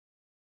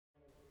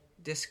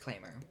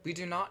Disclaimer. We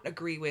do not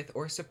agree with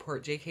or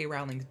support J.K.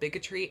 Rowling's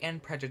bigotry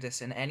and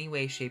prejudice in any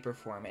way, shape, or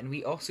form, and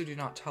we also do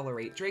not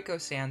tolerate Draco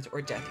stands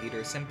or Death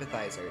Eater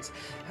sympathizers.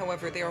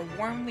 However, they are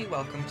warmly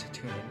welcome to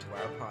tune into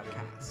our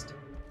podcast.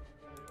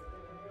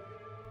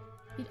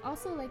 We'd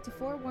also like to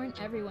forewarn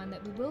everyone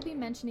that we will be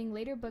mentioning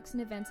later books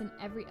and events in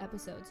every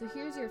episode, so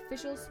here's your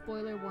official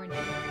spoiler warning.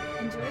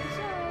 Enjoy the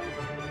show!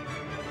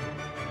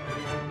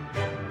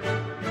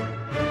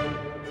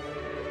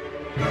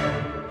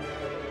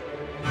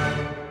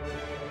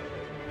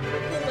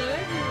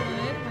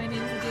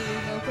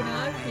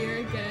 Here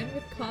again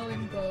with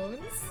Colin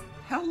Bones.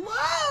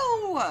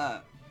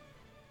 Hello!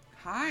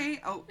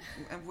 Hi. Oh,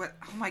 what?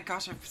 Oh my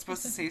gosh, I'm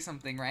supposed to say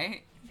something,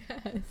 right?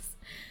 Yes.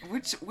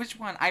 Which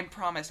one? I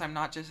promise I'm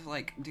not just,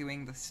 like,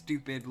 doing the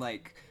stupid,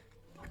 like,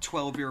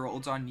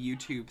 12-year-olds on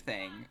YouTube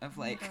thing of,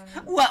 like,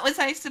 what was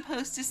I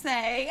supposed to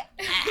say?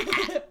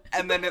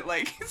 And then it,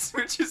 like,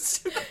 switches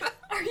to the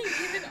Are you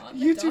even on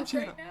the YouTube doc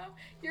channel. right now?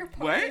 Your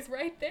part is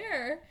right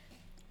there.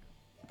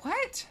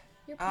 What?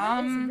 Your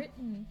part is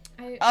written.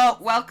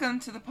 Welcome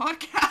to the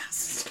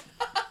podcast.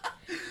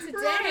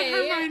 Ron and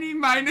Hermione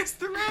minus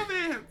the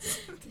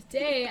romance.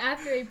 Today,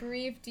 after a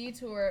brief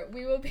detour,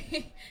 we will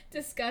be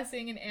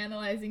discussing and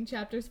analyzing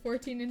chapters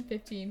 14 and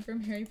 15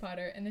 from Harry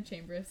Potter and the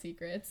Chamber of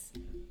Secrets.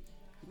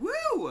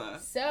 Woo!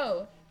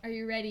 So, are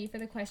you ready for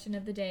the question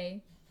of the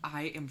day?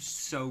 I am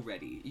so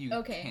ready.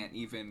 You can't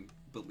even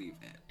believe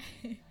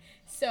it.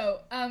 So,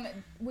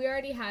 we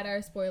already had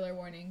our spoiler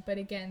warning, but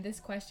again, this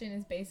question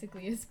is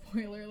basically a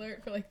spoiler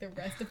alert for, like, the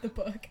rest of the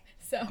book.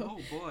 So, oh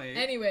boy.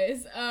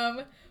 Anyways,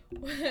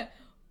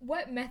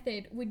 what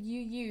method would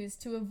you use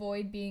to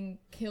avoid being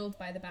killed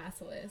by the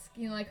basilisk?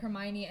 You know, like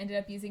Hermione ended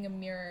up using a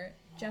mirror.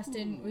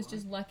 Justin was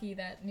just lucky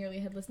that nearly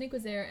headless Nick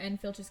was there, and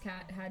Filch's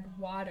cat had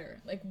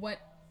water. Like, what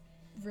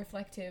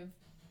reflective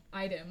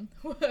item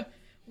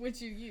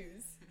would you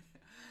use?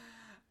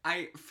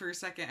 For a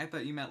second, I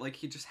thought you meant, like,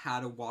 he just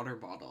had a water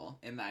bottle,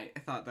 and I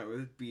thought that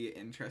would be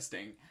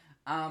interesting.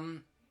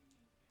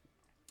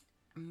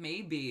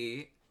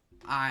 Maybe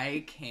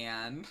I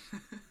can...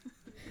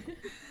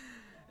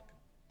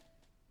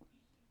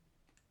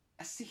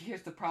 See,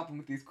 here's the problem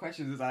with these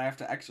questions is I have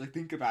to actually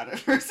think about it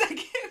for a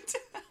second.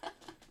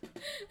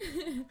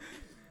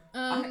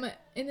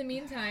 In the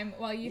meantime,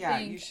 while you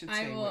think,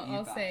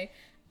 I'll say...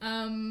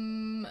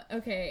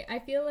 Okay, I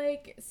feel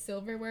like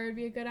silverware would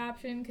be a good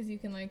option because you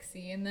can, like,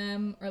 see in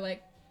them, or,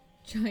 like,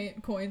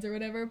 giant coins or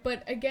whatever,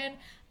 but again,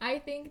 I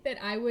think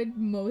that I would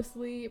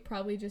mostly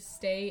probably just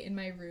stay in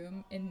my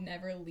room and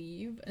never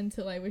leave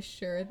until I was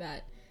sure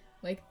that,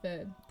 like,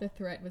 the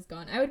threat was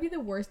gone. I would be the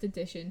worst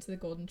addition to the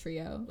Golden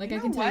Trio. Like, I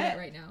can tell you that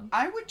right now.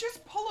 I would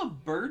just pull a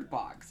bird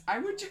box. I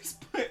would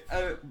just put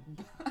a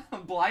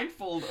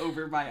blindfold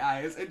over my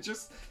eyes and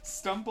just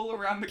stumble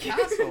around the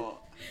castle.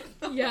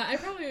 Yeah, I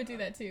probably would do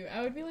that too.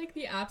 I would be, like,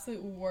 the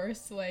absolute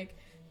worst, like,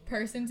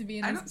 person to be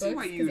in this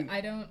book because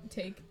I don't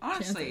take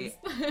Honestly,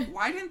 chances.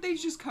 Why didn't they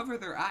just cover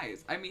their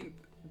eyes? I mean,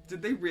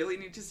 did they really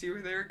need to see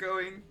where they were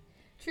going?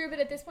 True, but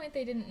at this point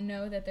they didn't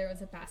know that there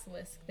was a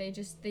basilisk. They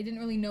didn't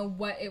really know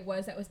what it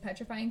was that was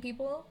petrifying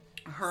people.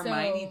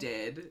 Hermione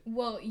did.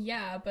 Well,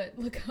 yeah, but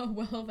look how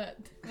well that,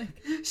 like,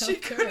 she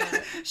could.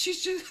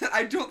 She's just.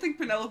 I don't think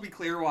Penelope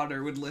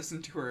Clearwater would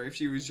listen to her if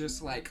she was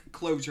just like,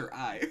 close your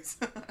eyes.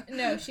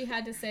 No, she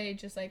had to say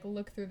just like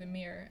look through the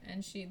mirror,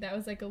 and that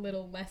was like a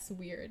little less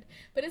weird.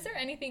 But is there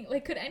anything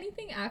like could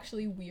anything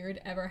actually weird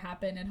ever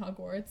happen in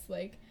Hogwarts?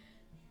 Like,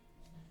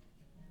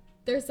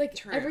 there's like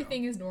True.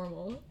 Everything is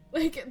normal.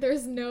 Like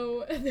there's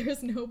no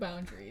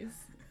boundaries.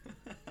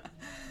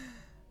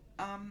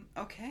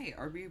 Okay,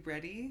 are we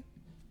ready?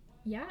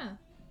 Yeah.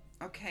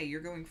 Okay,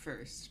 you're going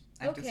first.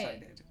 I've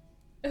decided.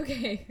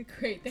 Okay,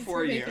 great. Thanks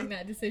for making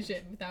that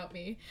decision without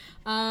me.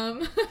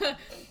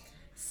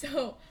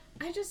 So,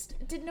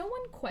 did no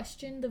one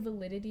question the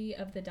validity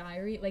of the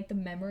diary, like the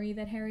memory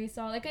that Harry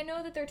saw? Like, I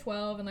know that they're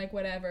 12 and like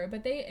whatever,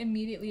 but they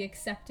immediately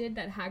accepted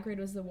that Hagrid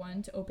was the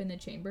one to open the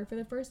chamber for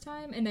the first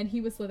time, and then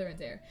he was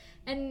Slytherin's heir.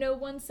 And no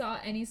one saw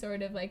any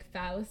sort of like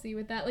fallacy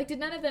with that. Like, did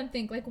none of them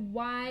think, like,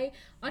 why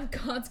on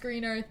God's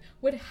green earth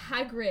would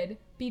Hagrid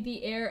be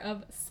the heir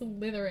of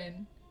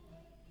Slytherin?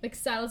 Like,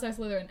 Salazar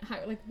Slytherin,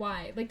 like,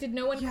 why? Like, did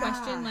no one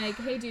question, like,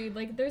 hey, dude,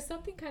 like, there's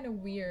something kind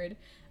of weird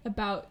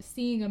about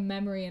seeing a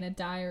memory in a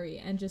diary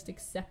and just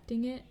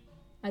accepting it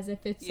as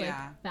if it's,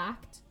 like,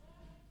 fact?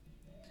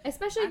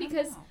 Especially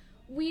because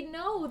we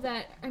know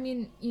that, I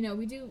mean, you know,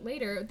 we do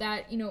later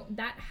that, you know,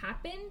 that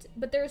happened,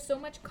 but there's so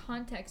much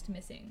context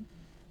missing.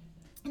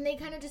 And they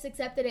kind of just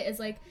accepted it as,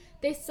 like,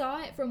 they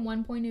saw it from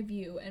one point of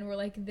view and were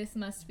like, this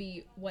must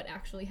be what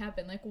actually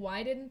happened. Like,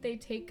 why didn't they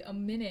take a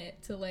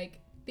minute to,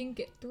 like,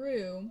 think it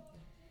through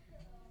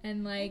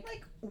and like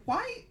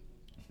why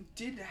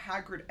did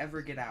Hagrid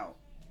ever get out?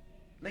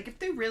 Like, if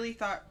they really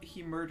thought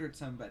he murdered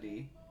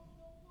somebody,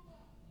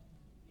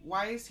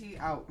 why is he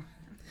out?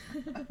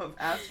 of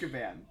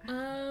Azkaban?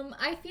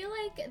 I feel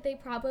like they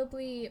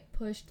probably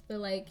pushed the,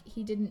 like,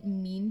 he didn't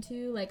mean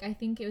to. Like, I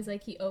think it was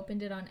like he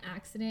opened it on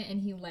accident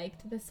and he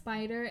liked the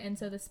spider, and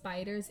so the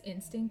spider's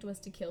instinct was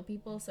to kill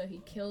people, so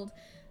he killed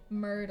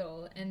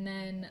Myrtle, and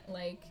then,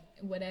 like,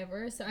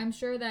 whatever. So I'm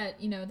sure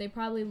that, you know, they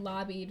probably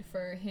lobbied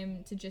for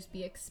him to just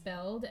be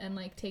expelled and,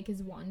 like, take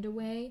his wand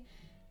away.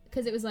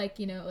 Because it was, like,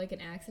 you know, like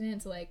an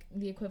accident, so, like,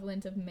 the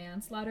equivalent of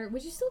manslaughter,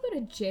 which you still go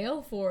to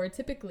jail for,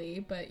 typically,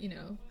 but, you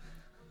know.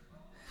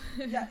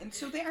 Yeah, and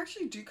so they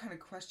actually do kind of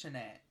question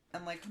it.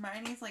 And, like,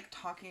 Hermione's, like,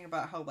 talking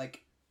about how,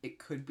 like, it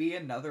could be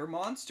another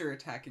monster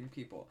attacking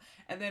people.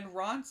 And then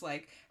Ron's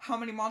like, how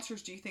many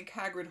monsters do you think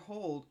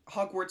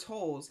Hogwarts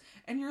holds?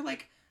 And you're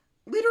like,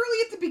 literally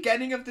at the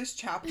beginning of this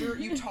chapter,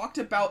 you talked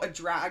about a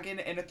dragon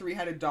and a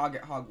three-headed dog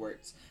at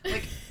Hogwarts.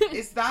 Like,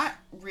 is that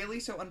really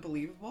so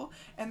unbelievable?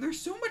 And there's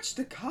so much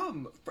to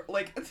come.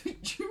 Like, do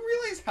you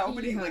realize how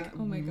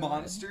many,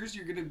 monsters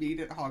you're gonna meet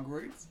at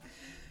Hogwarts?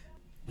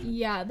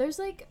 Yeah, there's,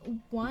 like,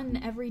 one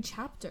every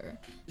chapter.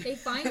 They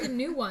find a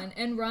new one,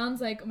 and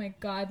Ron's like, oh my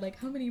god, like,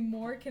 how many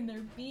more can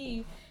there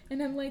be?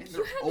 And I'm like,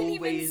 you haven't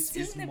even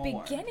seen the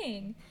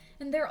beginning.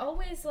 And they're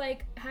always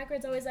like,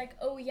 Hagrid's always like,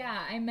 oh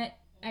yeah,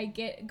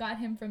 got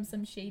him from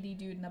some shady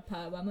dude in a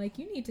pub. I'm like,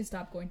 you need to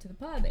stop going to the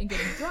pub and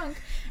getting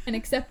drunk and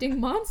accepting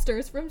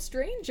monsters from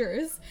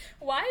strangers.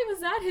 Why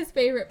was that his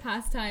favorite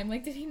pastime?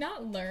 Like, did he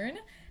not learn?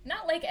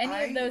 Not like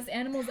any of those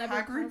animals ever.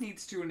 Hagrid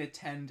needs to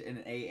attend an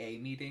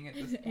AA meeting at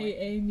this point.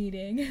 AA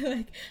meeting.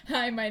 Like,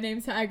 hi, my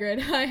name's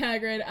Hagrid. Hi,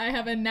 Hagrid. I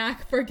have a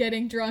knack for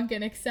getting drunk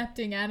and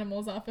accepting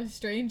animals off of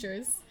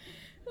strangers.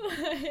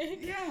 Like,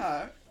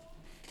 yeah.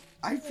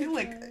 I feel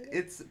like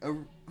it's a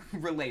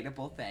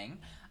relatable thing.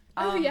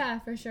 Oh yeah,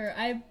 for sure.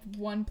 I've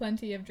won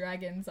plenty of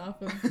dragons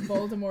off of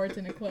Voldemort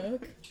in a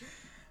cloak.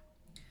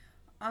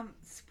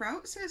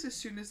 Sprout says as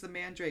soon as the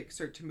mandrakes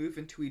start to move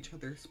into each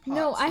other's pots.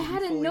 No, I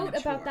had a note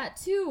about that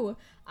too.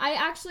 I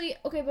actually,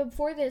 okay, but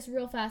before this,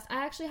 real fast,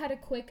 I actually had a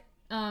quick,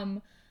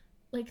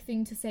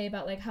 thing to say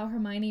about, like, how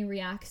Hermione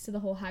reacts to the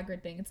whole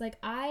Hagrid thing. It's like,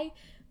 I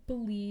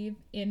believe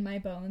in my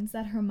bones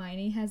that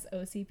Hermione has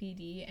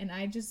OCPD, and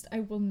I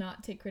will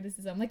not take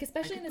criticism. Like,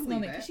 especially in this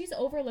moment, because she's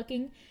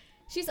overlooking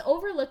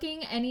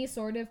any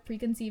sort of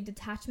preconceived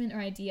attachment or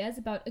ideas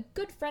about a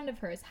good friend of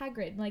hers,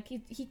 Hagrid. Like,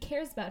 he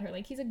cares about her.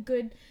 Like, he's a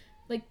good,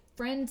 like,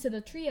 friend to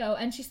the trio,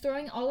 and she's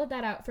throwing all of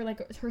that out for,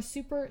 like, her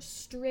super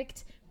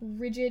strict,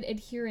 rigid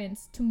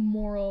adherence to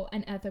moral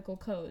and ethical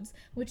codes,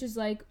 which is,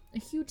 like, a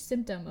huge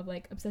symptom of,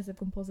 like, obsessive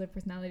compulsive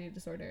personality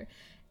disorder.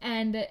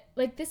 And,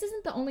 like, this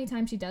isn't the only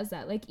time she does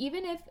that. Like,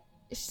 even if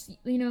she,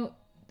 you know,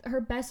 her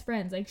best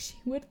friends, like, she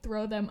would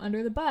throw them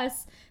under the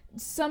bus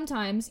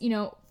sometimes, you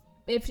know,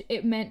 if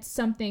it meant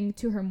something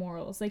to her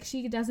morals. Like,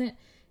 she doesn't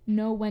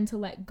know when to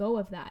let go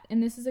of that.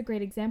 And this is a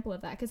great example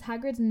of that, because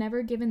Hagrid's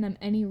never given them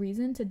any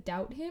reason to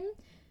doubt him,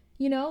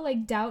 you know,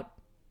 like, doubt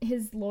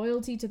his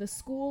loyalty to the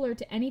school or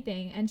to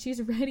anything. And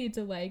she's ready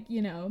to, like,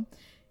 you know,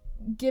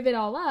 give it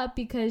all up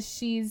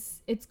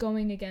because it's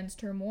going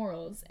against her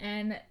morals.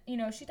 And, you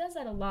know, she does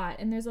that a lot.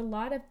 And there's a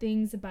lot of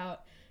things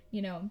about,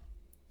 you know,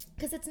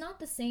 because it's not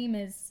the same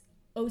as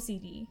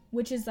OCD,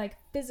 which is, like,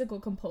 physical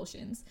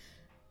compulsions.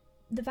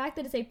 The fact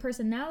that it's a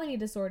personality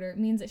disorder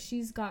means that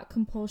she's got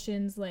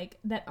compulsions, like,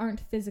 that aren't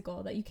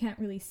physical, that you can't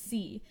really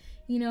see.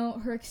 You know,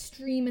 her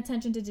extreme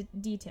attention to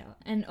detail,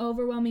 an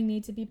overwhelming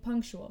need to be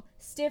punctual,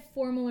 stiff,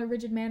 formal, or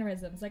rigid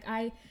mannerisms. Like,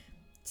 I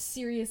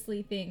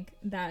seriously think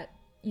that,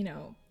 you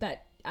know,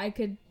 that I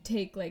could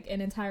take, like, an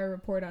entire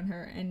report on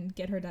her and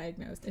get her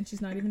diagnosed, and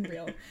she's not even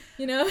real.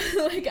 You know?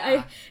 Like,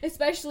 yeah.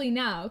 Especially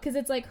now, because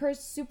it's, like,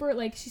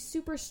 she's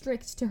super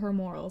strict to her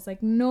morals.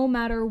 Like, no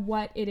matter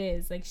what it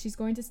is, like, she's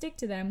going to stick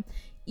to them,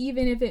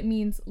 even if it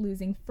means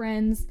losing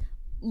friends,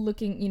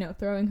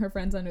 throwing her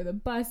friends under the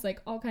bus,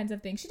 like, all kinds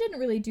of things. She didn't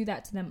really do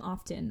that to them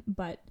often,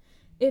 but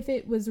if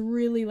it was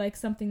really, like,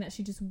 something that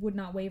she just would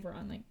not waver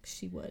on, like,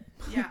 she would.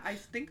 Yeah, I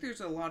think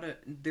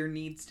there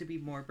needs to be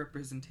more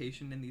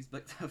representation in these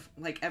books of,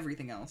 like,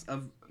 everything else,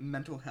 of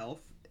mental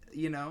health,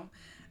 you know?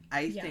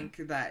 I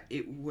think that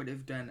it would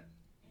have done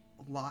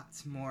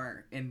lots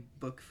more in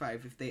book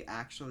 5 if they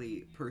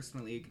actually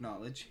personally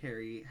acknowledge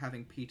Harry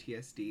having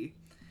PTSD.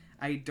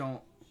 I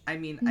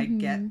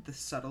get the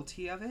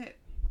subtlety of it,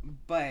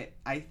 but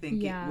I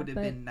think it would have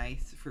been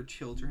nice for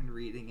children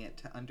reading it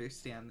to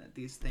understand that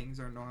these things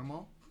are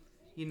normal,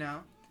 you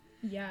know?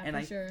 Yeah,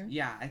 and sure.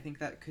 Yeah, I think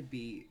that could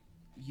be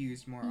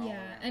used more all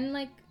around. And,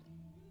 like,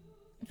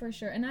 for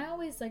sure. And I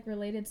always, like,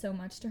 related so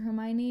much to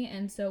Hermione,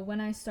 and so when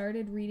I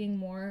started reading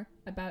more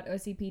about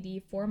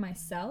OCPD for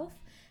myself,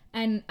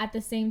 and at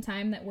the same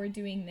time that we're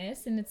doing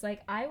this, and it's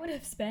like, I would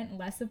have spent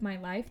less of my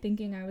life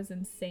thinking I was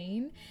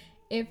insane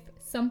if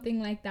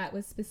something like that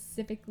was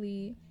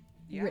specifically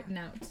written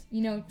out.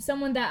 You know,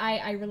 someone that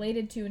I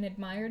related to and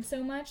admired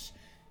so much,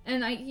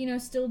 and I, you know,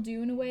 still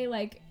do in a way.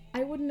 Like,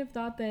 I wouldn't have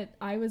thought that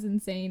I was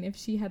insane if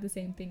she had the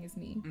same thing as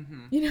me.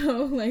 Mm-hmm. You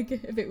know, like,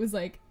 if it was,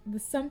 like,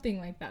 something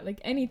like that, like,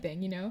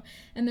 anything, you know?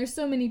 And there's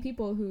so many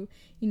people who,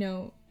 you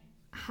know,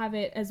 have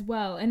it as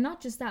well. And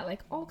not just that,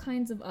 like, all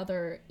kinds of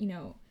other, you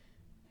know,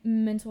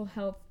 mental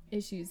health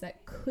issues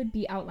that could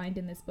be outlined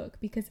in this book,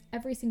 because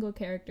every single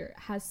character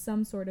has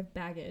some sort of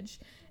baggage,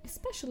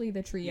 especially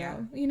the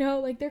trio. You know,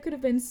 like there could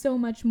have been so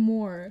much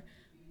more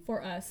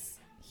for us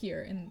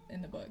here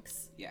in the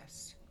books.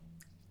 Yes.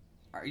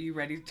 Are you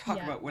ready to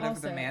talk about whatever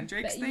also, the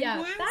mandrakes thing was?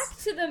 Yeah, back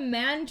to the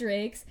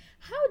mandrakes.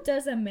 How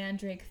does a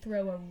mandrake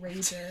throw a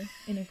razor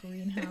in a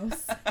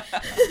greenhouse?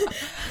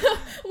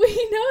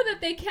 We know that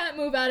they can't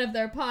move out of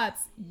their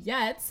pots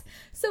yet.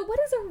 So what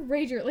is a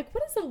rager? Like,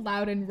 what is a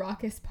loud and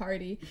raucous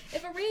party?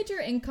 If a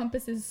rager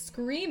encompasses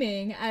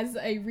screaming as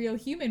a real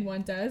human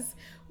one does,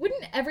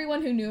 wouldn't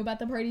everyone who knew about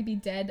the party be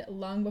dead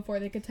long before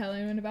they could tell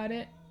anyone about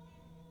it?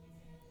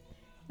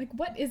 Like,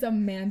 what is a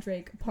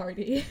mandrake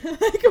party?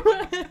 Like,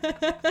 what?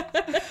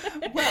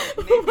 Well,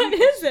 maybe what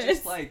it's is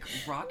just it? like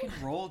rock and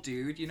roll,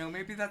 dude. You know,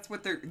 maybe that's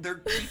what they're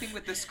keeping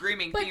with the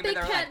screaming But theme, they and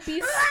they're can't like,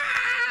 be.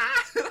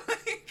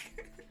 like,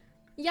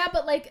 Yeah,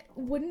 but like,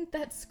 wouldn't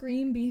that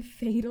scream be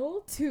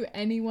fatal to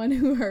anyone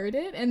who heard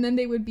it? And then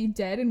they would be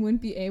dead and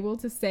wouldn't be able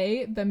to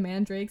say the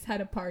mandrakes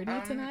had a party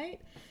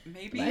tonight?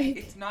 Maybe Like,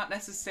 it's not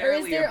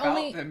necessarily there about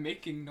only- them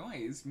making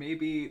noise.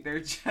 Maybe they're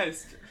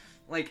just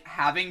like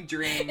having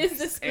drinks. Is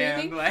the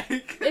screaming- and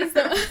like Is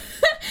the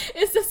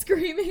is the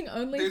screaming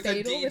only there's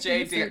a fatal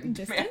within a certain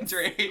distance?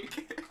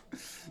 Mandrake.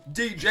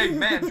 DJ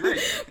Mandrake.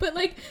 But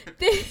like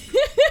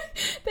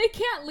they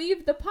can't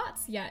leave the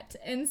pots yet,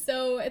 and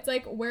so it's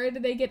like, where do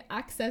they get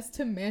access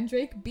to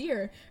mandrake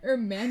beer or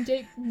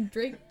mandrake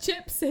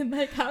chips, and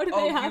like how do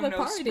they have a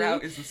party?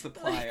 Sprout is the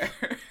supplier.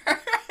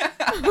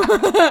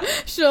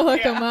 She'll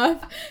hook them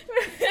up.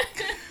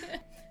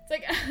 It's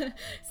like,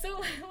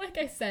 so like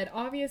I said,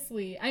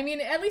 obviously, I mean,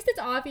 at least it's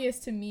obvious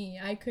to me.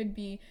 I could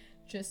be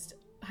just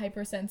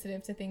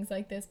hypersensitive to things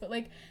like this, but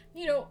like,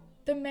 you know,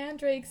 the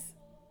mandrakes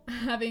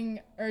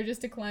having urges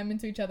to climb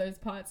into each other's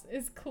pots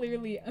is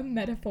clearly a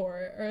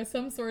metaphor or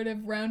some sort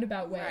of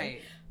roundabout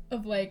way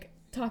of like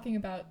talking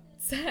about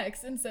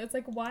sex. And so it's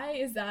like, why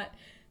is that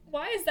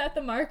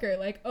the marker?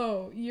 Like,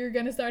 oh, you're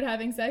gonna start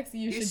having sex,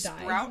 you should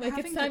die. Sprout Like,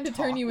 it's time to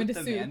turn you into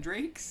the soup.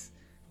 mandrakes?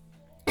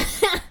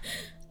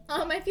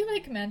 I feel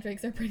like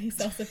mandrakes are pretty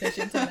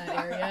self-sufficient in that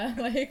area.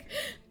 Like,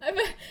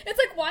 it's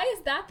like, why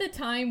is that the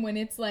time when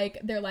it's like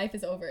their life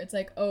is over? It's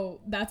like, oh,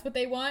 that's what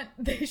they want?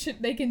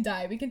 They can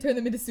die. We can turn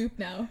them into soup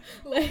now.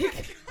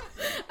 Like,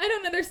 I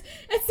don't understand.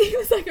 It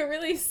seems like a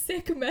really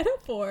sick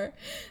metaphor.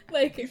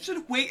 Like, You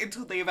should wait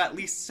until they've at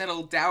least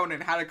settled down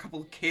and had a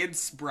couple kids,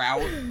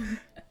 Sprout.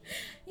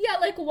 yeah,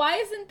 like, why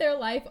isn't their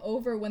life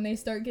over when they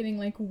start getting,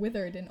 like,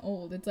 withered and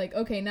old? It's like,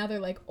 okay, now they're,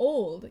 like,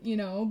 old, you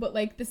know? But,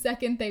 like, the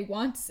second they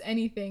want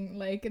anything,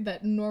 like,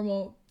 that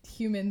normal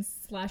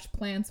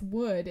humans/plants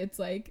would, it's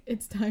like,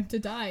 it's time to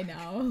die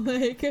now.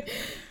 Like,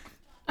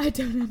 I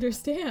don't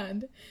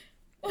understand.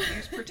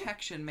 Use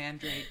protection,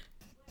 Mandrake.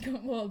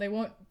 Well, they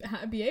won't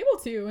be able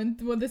to, and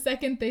well, the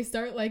second they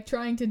start, like,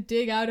 trying to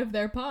dig out of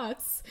their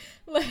pots,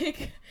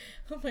 like,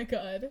 oh my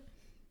god.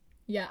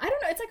 Yeah, I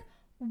don't know, it's like,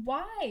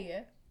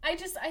 why? I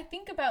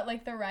think about,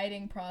 like, the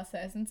writing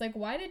process, and it's like,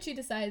 why did she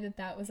decide that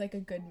that was, like, a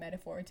good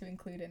metaphor to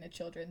include in a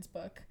children's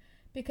book?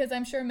 Because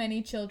I'm sure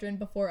many children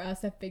before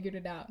us have figured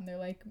it out, and they're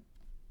like,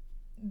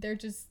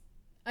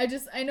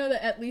 I know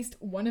that at least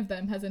one of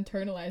them has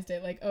internalized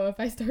it, like, oh, if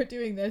I start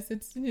doing this,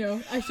 it's, you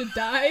know, I should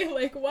die,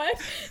 like, what?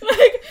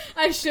 Like,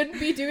 I shouldn't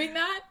be doing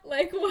that?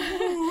 Like,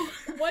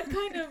 what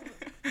kind of...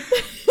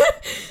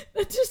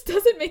 That just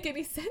doesn't make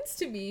any sense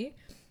to me.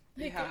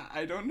 Like, Yeah,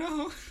 I don't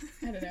know.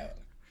 I don't know.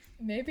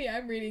 Maybe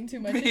I'm reading too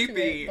much into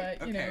it,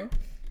 but, you know.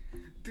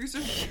 There's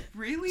a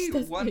really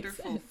Doesn't make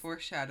wonderful sense.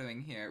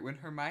 foreshadowing here when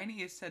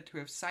Hermione is said to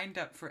have signed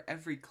up for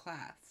every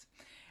class.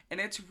 And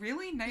it's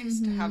really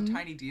nice to have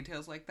tiny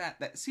details like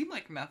that seem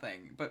like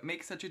nothing, but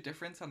make such a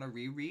difference on a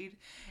reread.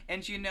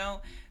 And, you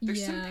know,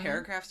 there's some Yeah.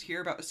 paragraphs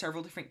here about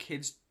several different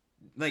kids,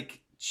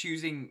 like,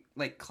 choosing,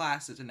 like,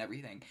 classes and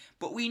everything.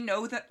 But we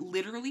know that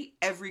literally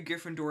every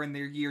Gryffindor in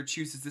their year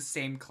chooses the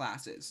same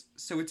classes.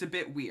 So it's a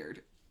bit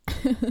weird.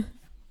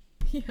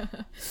 Yeah.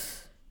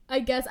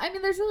 I guess. I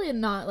mean, there's really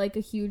not, like, a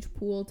huge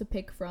pool to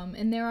pick from.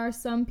 And there are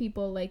some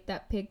people, like,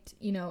 that picked,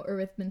 you know,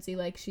 arithmancy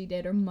like she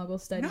did, or Muggle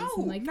studies. No,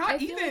 and, like, not I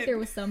feel even. like there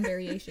was some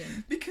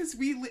variation. Because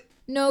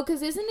No,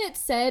 because isn't it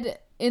said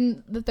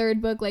in the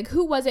third book, like,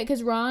 who was it?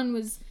 Because Ron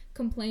was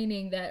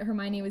complaining that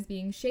Hermione was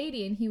being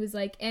shady, and he was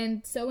like,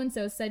 and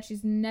so-and-so said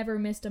she's never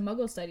missed a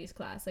Muggle studies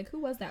class. Like, who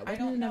was that? I Wasn't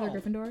don't it another know.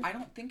 Gryffindor? I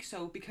don't think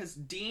so, because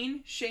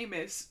Dean,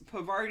 Seamus,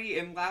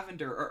 Pavarti, and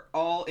Lavender are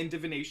all in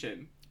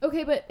divination.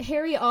 Okay, but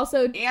Harry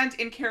also... And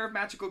in Care of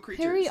Magical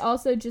Creatures. Harry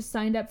also just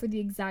signed up for the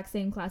exact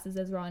same classes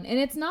as Ron. And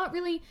it's not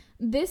really...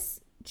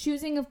 This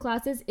choosing of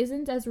classes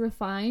isn't as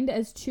refined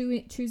as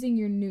choosing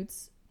your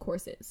Newt's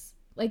courses.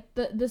 Like,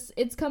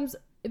 it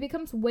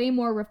becomes way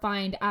more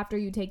refined after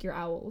you take your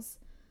Owls.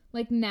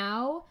 Like,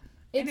 now...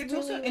 And it's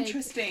really, also like,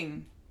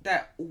 interesting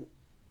that...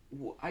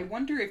 I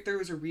wonder if there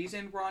was a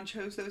reason Ron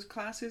chose those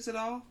classes at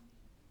all.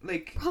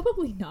 Like...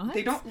 Probably not.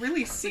 They don't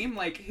really seem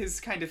like his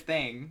kind of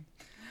thing.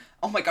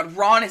 Oh my god,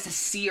 Ron is a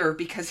seer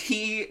because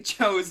he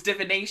chose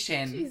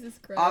divination. Jesus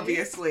Christ.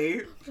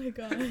 Obviously. Oh my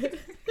god.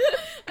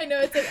 I know,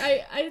 it's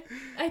like,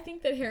 I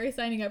think that Harry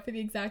signing up for the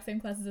exact same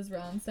classes as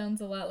Ron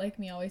sounds a lot like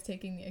me always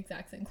taking the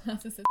exact same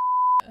classes as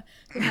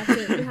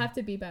you have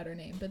to beep out her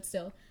name, but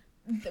still.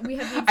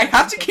 I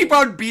have to keep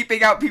on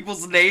beeping out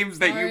people's names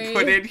that you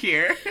put in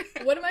here.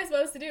 What am I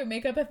supposed to do?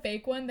 Make up a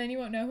fake one? Then you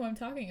won't know who I'm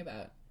talking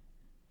about.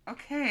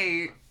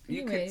 Okay.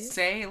 You could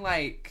say,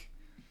 like,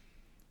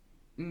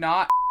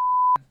 not...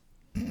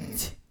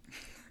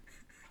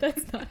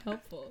 That's not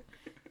helpful.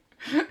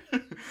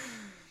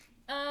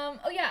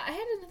 Oh yeah, I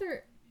had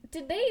another...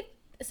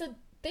 So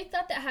they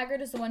thought that Hagrid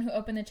was the one who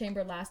opened the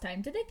chamber last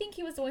time. Did they think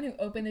he was the one who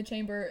opened the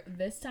chamber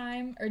this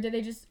time? Or did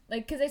they just...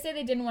 Like, because they say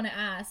they didn't want to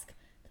ask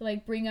to,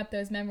 like, bring up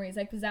those memories.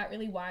 Like, was that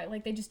really why?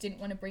 Like, they just didn't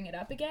want to bring it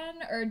up again?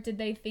 Or did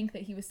they think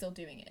that he was still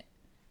doing it?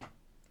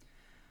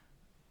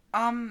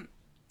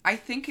 I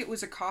think it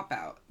was a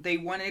cop-out. They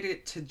wanted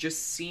it to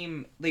just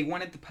seem... They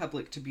wanted the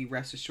public to be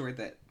rest assured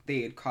that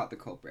they had caught the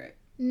culprit.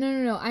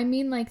 No. I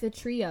mean, like, the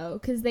trio.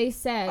 Because they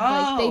said,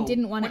 like, they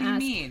didn't want to ask... What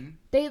do you mean?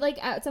 They, like,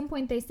 at some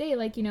point they say,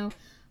 like, you know...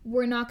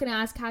 We're not going to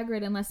ask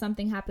Hagrid unless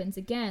something happens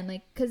again.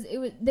 Like, because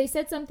they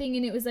said something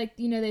and it was like,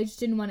 you know, they just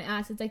didn't want to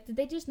ask. It's like, did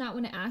they just not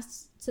want to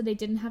ask so they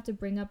didn't have to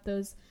bring up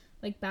those,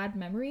 like, bad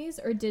memories?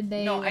 Or did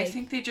they, No, like... I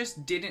think they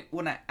just didn't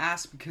want to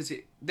ask because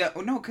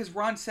because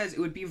Ron says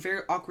it would be a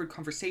very awkward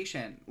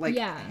conversation. Like,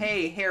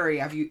 hey, Harry,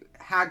 have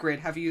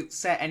you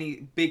set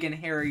any big and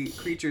hairy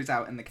creatures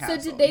out in the castle?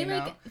 So did they,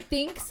 like,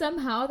 think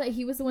somehow that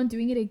he was the one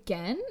doing it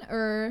again?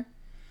 Or...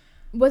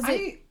 Was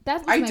it? That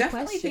was my question. I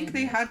definitely think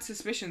they had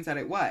suspicions that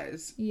it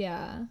was.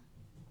 Yeah.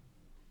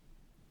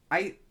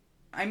 I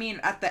mean,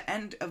 at the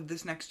end of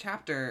this next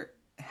chapter,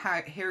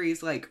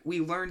 Harry's like, we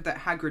learned that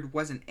Hagrid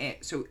wasn't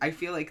it. So I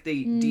feel like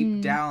they,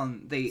 deep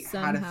down, they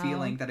had a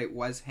feeling that it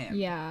was him.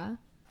 Yeah.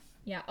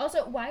 Yeah.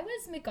 Also, why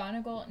was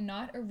McGonagall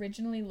not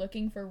originally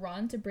looking for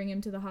Ron to bring him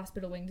to the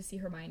hospital wing to see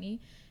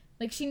Hermione?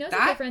 Like, she knows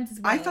that they're friends as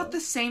well. I thought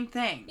the same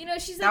thing. You know,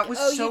 she's like, that was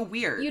so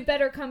weird. You'd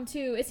better come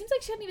too. It seems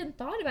like she hadn't even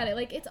thought about it.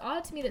 Like, it's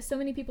odd to me that so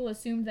many people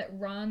assumed that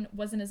Ron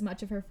wasn't as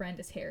much of her friend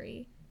as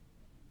Harry.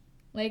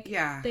 Like,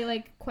 they,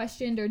 like,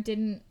 questioned or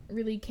didn't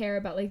really care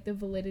about, like, the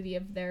validity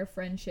of their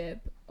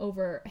friendship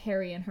over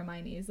Harry and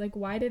Hermione's. Like,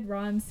 why did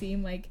Ron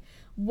seem like...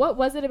 What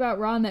was it about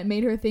Ron that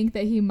made her think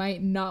that he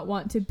might not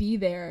want to be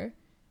there?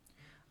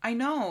 I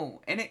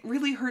know, and it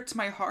really hurts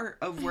my heart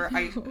of where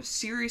I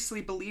seriously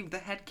believe the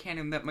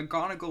headcanon that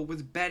McGonagall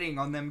was betting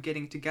on them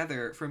getting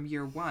together from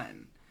year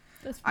one.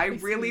 That's I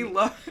really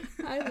love...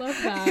 I love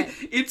that.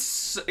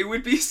 It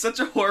would be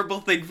such a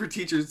horrible thing for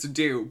teachers to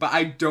do, but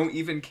I don't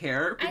even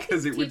care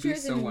because it would be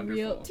so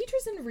wonderful.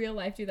 Teachers in real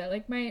life do that.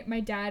 Like, my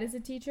dad is a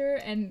teacher,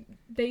 and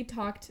they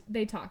talked.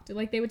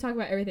 Like, they would talk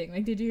about everything.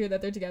 Like, did you hear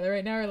that they're together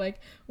right now? Or,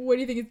 like, what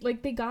do you think? It's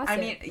like, they gossip. I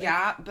mean, like,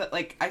 yeah, but,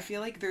 like, I feel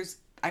like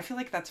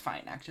that's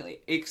fine, actually.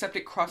 Except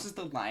it crosses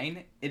the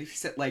line.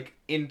 It's like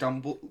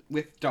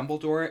with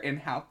Dumbledore in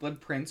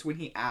Half-Blood Prince when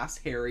he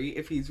asks Harry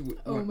if he's with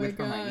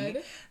Hermione.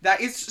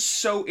 That is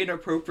so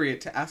inappropriate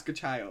to ask a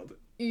child.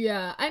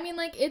 Yeah, I mean,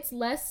 like, it's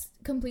less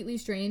completely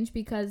strange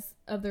because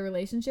of the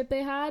relationship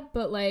they had,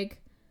 but, like,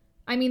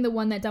 I mean, the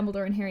one that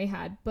Dumbledore and Harry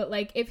had. But,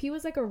 like, if he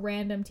was, like, a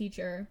random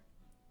teacher,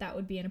 that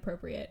would be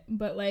inappropriate.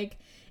 But, like,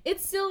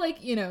 it's still,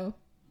 like, you know,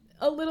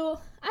 a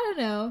little, I don't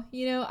know.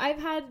 You know, I've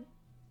had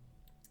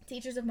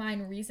teachers of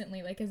mine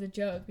recently, like, as a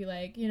joke, be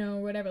like, you know,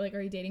 whatever, like,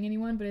 are you dating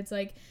anyone? But it's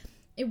like,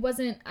 it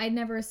wasn't, I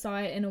never saw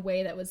it in a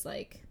way that was,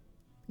 like,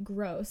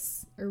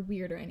 gross or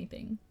weird or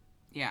anything.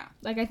 Yeah.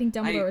 Like, I think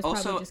Dumbledore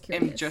was probably just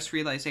curious. I also am just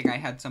realizing I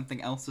had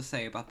something else to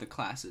say about the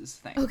classes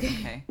thing.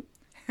 Okay.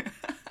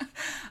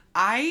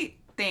 I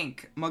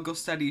think Muggle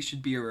Studies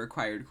should be a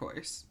required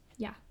course.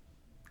 Yeah.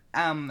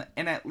 And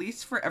at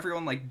least for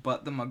everyone, like,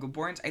 but the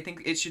Muggleborns, I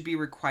think it should be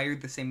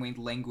required the same way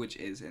language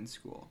is in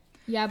school.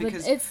 Yeah,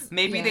 because but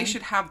maybe they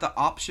should have the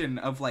option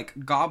of,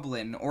 like,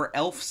 goblin or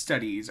elf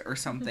studies or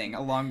something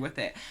along with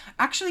it.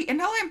 Actually, and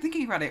now that I'm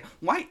thinking about it,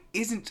 why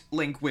isn't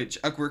language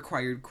a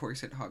required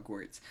course at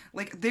Hogwarts?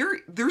 Like,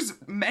 there's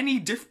many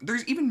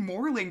there's even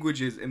more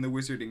languages in the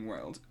wizarding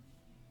world.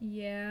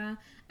 Yeah.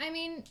 I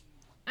mean,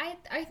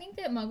 I think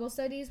that Muggle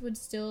studies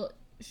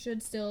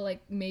should still,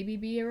 like, maybe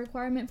be a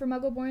requirement for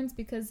Muggleborns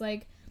because,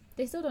 like,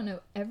 they still don't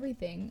know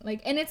everything.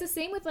 Like, and it's the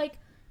same with, like,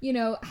 you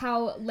know,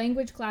 how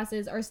language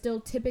classes are still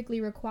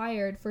typically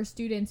required for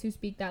students who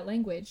speak that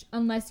language,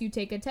 unless you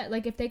take a test.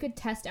 Like, if they could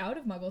test out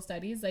of Muggle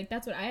studies, like,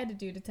 that's what I had to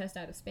do to test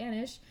out of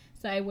Spanish,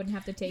 so I wouldn't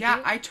have to take it.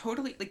 Yeah, I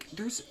totally, like,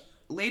 there's,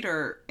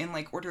 later, in,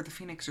 like, Order of the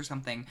Phoenix or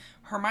something,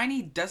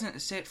 Hermione doesn't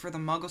sit for the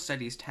Muggle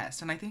studies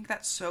test, and I think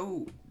that's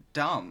so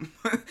dumb.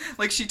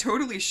 Like, she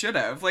totally should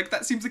have. Like,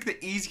 that seems like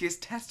the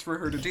easiest test for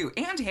her to do.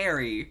 And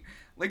Harry.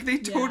 Like, they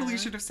totally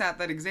should have sat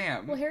that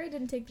exam. Well, Harry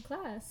didn't take the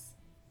class.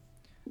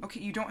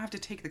 Okay, you don't have to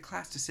take the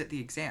class to sit the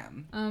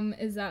exam.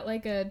 Is that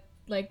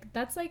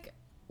that's like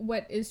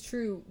what is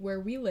true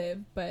where we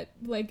live, but,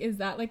 like, is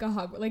that like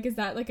is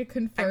that like a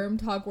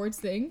confirmed Hogwarts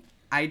thing?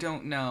 I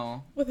don't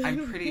know.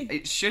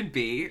 It should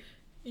be.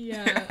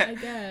 Yeah, I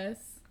guess.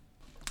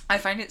 I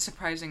find it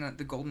surprising that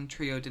the Golden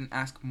Trio didn't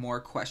ask more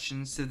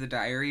questions to the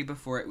diary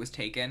before it was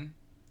taken.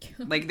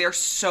 Like, they're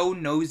so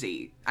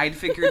nosy. I'd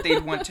figured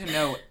they'd want to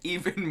know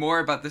even more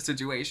about the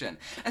situation.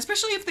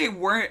 Especially if they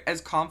weren't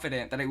as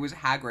confident that it was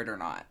Hagrid or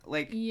not.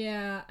 Like...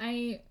 Yeah,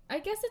 I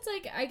guess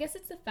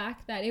it's the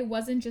fact that it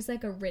wasn't just,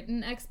 like, a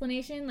written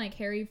explanation. Like,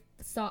 Harry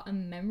saw a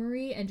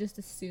memory and just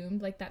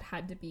assumed, like, that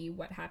had to be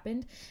what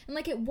happened. And,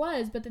 like, it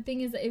was, but the thing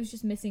is that it was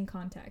just missing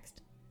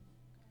context.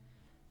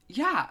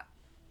 Yeah.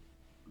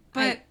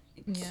 But...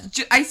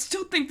 I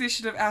still think they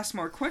should have asked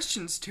more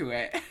questions to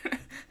it.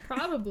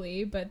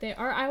 Probably, but they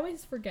are. I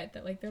always forget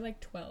that, like, they're like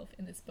 12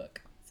 in this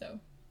book, so.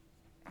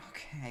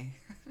 Okay.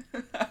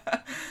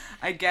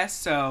 I guess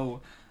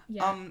so.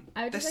 Yeah.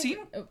 The scene.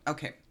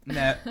 Okay.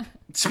 No.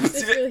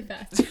 Just really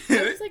fast. I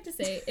would just like to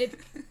say it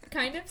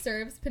kind of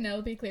serves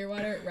Penelope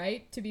Clearwater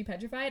right to be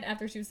petrified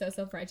after she was so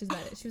self-righteous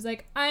about it. She was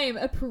like, I am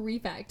a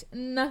prefect.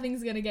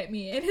 Nothing's gonna get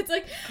me. And it's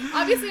like,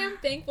 obviously I'm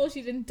thankful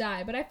she didn't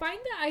die, but I find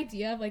the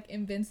idea of, like,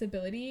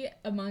 invincibility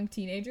among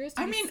teenagers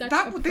to be such a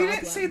problem. They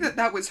didn't say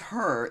that was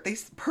her.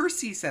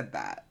 Percy said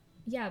that.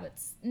 Yeah, but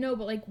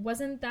like,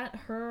 wasn't that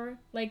her,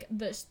 like,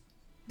 the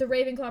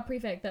Ravenclaw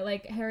prefect that,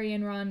 like, Harry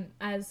and Ron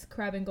as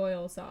Crabbe and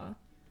Goyle saw?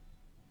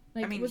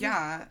 Like,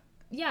 yeah.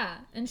 Yeah,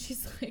 and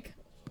she's like,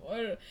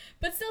 what?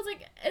 But still, it's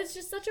like, it's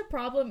just such a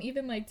problem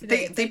even, like,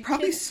 today. They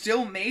probably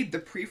still made the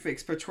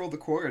prefects patrol the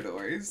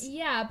corridors.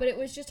 Yeah, but it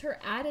was just her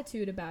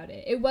attitude about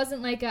it. It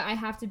wasn't like I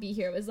have to be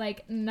here. It was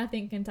like,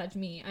 nothing can touch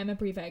me. I'm a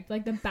prefect.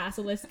 Like, the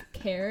basilisk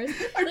cares.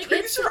 I'm like,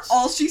 pretty sure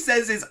all she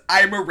says is,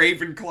 I'm a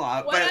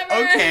Ravenclaw, whatever.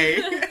 But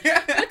okay.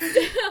 But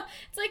still,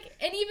 it's like,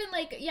 and even,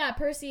 like, yeah,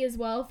 Percy as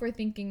well for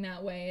thinking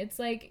that way. It's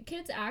like,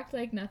 kids act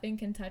like nothing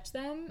can touch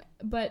them,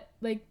 but,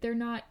 like, they're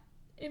not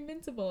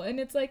invincible. And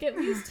it's like, at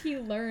least he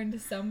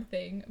learned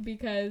something,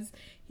 because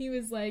he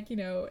was like, you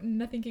know,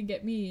 nothing can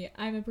get me.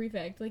 I'm a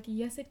prefect. Like,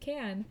 yes, it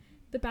can.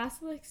 The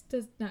basilisk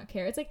does not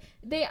care. It's like,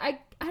 I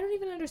don't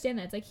even understand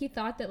that. It's like, he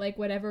thought that, like,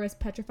 whatever was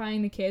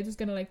petrifying the kids was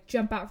gonna, like,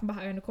 jump out from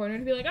behind a corner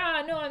and be like,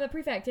 no, I'm a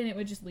prefect, and it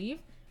would just leave.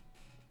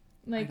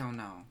 Like, I don't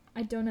know.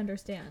 I don't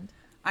understand.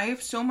 I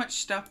have so much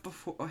stuff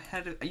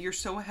you're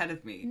so ahead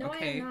of me. No,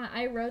 okay? I am not.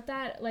 I wrote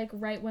that, like,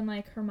 right when,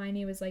 like,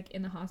 Hermione was, like,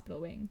 in the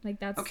hospital wing. Like,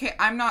 that's... Okay,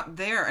 I'm not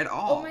there at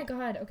all. Oh my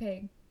god,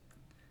 okay.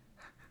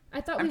 I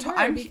thought we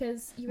were,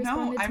 because you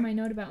responded to my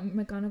note about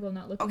McGonagall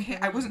not looking Okay,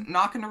 for I wasn't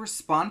not going to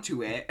respond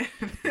to it.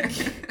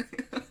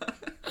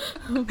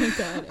 Oh my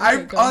god.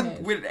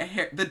 Okay, when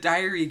the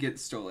diary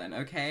gets stolen,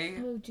 okay?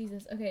 Oh,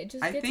 Jesus. Okay,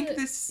 just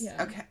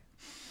Okay.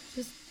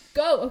 Just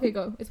go. Okay,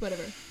 go. It's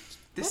whatever.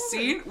 The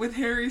scene with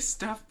Harry's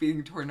stuff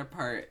being torn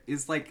apart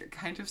is, like,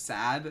 kind of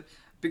sad,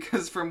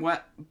 because from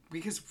what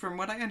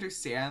I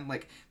understand,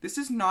 like, this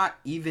is not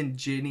even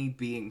Ginny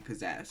being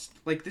possessed.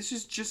 Like, this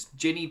is just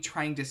Ginny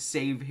trying to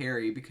save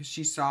Harry because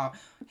she saw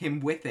him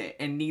with it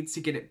and needs to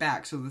get it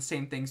back so the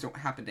same things don't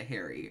happen to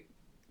Harry.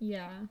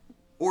 Yeah.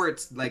 Or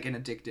it's, like, an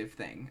addictive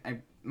thing.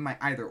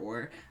 Either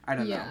or. I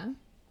don't know.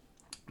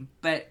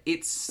 But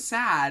it's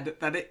sad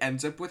that it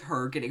ends up with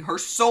her getting her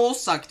soul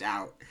sucked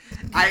out.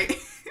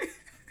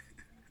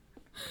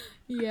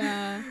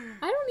 Yeah,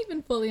 I don't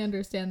even fully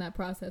understand that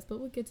process, but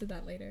we'll get to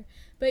that later.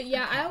 But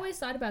yeah, okay. I always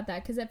thought about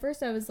that, because at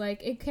first I was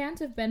like, it can't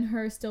have been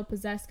her still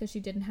possessed because she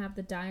didn't have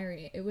the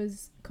diary. It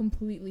was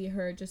completely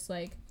her just,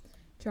 like,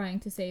 trying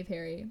to save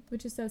Harry,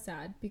 which is so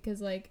sad,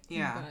 because, like,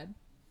 yeah. Oh my god,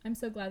 I'm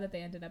so glad that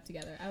they ended up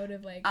together. I would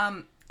have, like...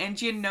 And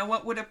do you know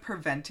what would have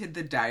prevented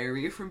the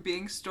diary from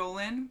being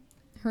stolen?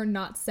 Her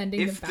not sending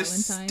the Valentine.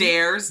 If the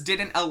stairs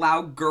didn't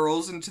allow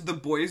girls into the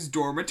boys'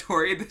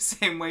 dormitory the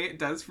same way it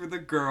does for the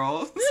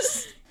girls.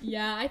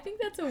 Yeah, I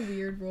think that's a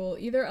weird rule.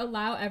 Either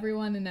allow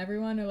everyone in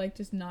everyone, or, like,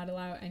 just not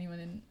allow anyone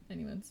in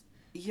anyone's.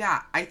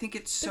 Yeah, I think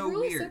it's so weird. The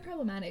rule is so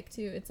problematic,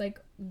 too. It's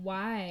like,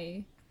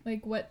 why?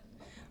 Like, what?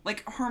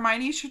 Like,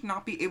 Hermione should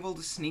not be able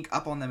to sneak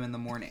up on them in the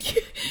morning.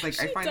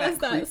 Like, I find that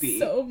creepy.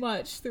 So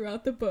much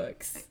throughout the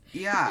books.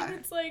 Yeah. And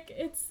it's like,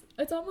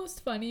 it's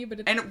almost funny, but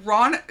it's... And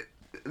Ron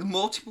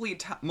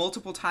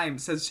multiple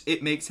times says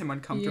it makes him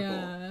uncomfortable.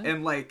 Yeah.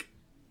 And, like,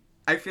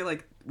 I feel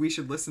like we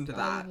should listen to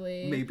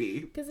Probably. That. Maybe.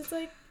 Because it's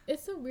like,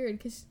 it's so weird,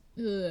 because...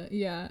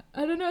 yeah.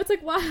 I don't know, it's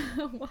like, why?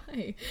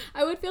 Why?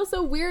 I would feel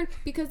so weird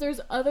because there's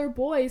other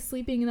boys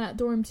sleeping in that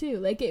dorm, too.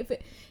 Like, if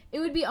it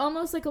would be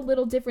almost, like, a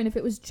little different if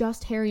it was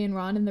just Harry and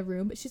Ron in the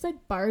room, but she's,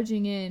 like,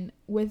 barging in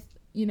with,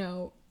 you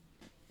know,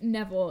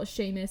 Neville,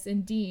 Seamus,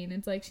 and Dean.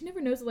 It's like, she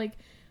never knows, like,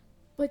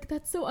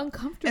 that's so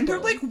uncomfortable. And they're,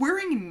 like,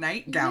 wearing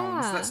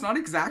nightgowns. Yeah. That's not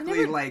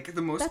exactly, like,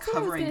 the most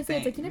covering thing. Say.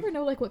 It's like, you never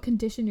know, like, what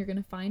condition you're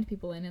gonna find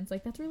people in. And it's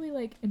like, that's really,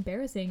 like,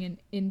 embarrassing and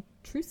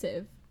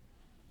intrusive.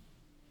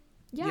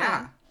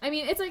 Yeah. I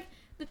mean, it's like,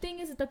 the thing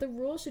is that the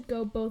rule should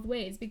go both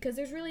ways, because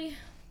there's really,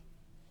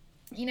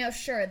 you know,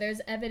 sure,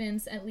 there's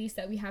evidence, at least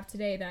that we have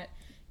today, that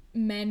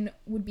men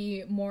would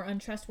be more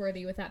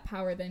untrustworthy with that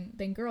power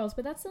than girls,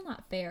 but that's still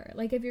not fair.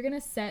 Like, if you're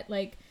gonna set,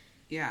 like,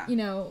 yeah, you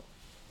know,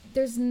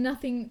 there's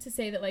nothing to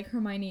say that, like,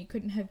 Hermione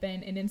couldn't have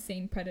been an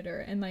insane predator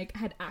and, like,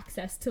 had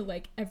access to,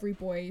 like, every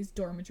boy's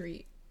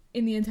dormitory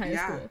in the entire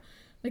school.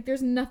 Like,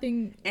 there's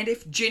nothing... And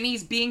if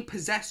Ginny's being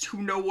possessed,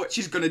 who know what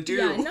she's gonna do?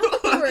 Yeah, not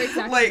that they were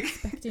exactly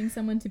expecting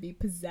someone to be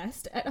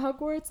possessed at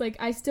Hogwarts. Like,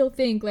 I still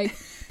think, like,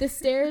 the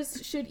stairs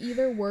should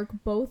either work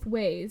both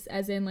ways,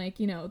 as in,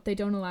 like, you know, they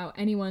don't allow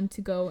anyone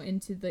to go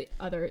into the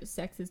other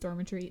sex's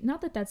dormitory.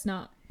 Not that that's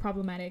not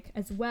problematic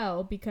as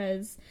well,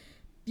 because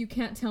you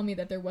can't tell me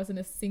that there wasn't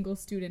a single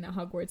student at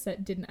Hogwarts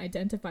that didn't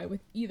identify with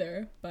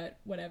either, but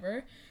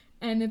whatever.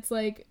 And it's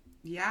like...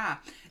 Yeah,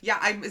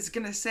 I was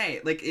gonna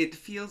say, like, it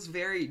feels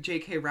very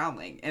J.K.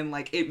 Rowling, and,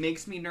 like, it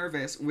makes me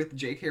nervous with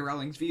J.K.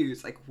 Rowling's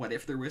views. Like, what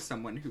if there was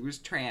someone who was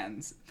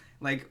trans?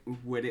 Like,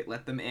 would it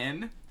let them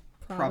in?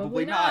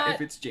 Probably not if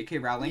it's J.K.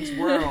 Rowling's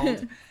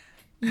world.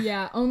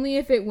 Yeah, only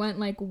if it went,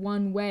 like,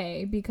 one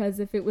way,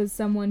 because if it was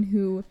someone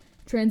who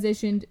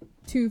transitioned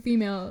to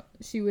female,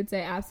 she would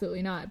say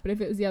absolutely not. But if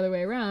it was the other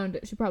way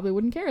around, she probably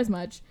wouldn't care as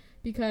much,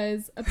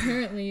 because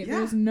apparently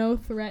there's no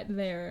threat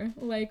there.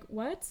 Like,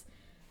 what?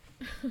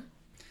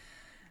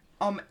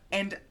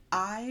 And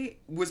I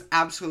was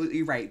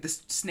absolutely right.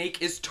 This snake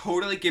is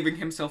totally giving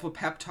himself a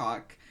pep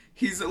talk.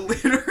 He's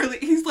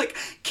like,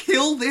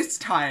 kill this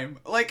time.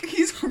 Like,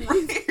 he's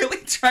really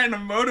trying to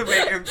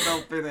motivate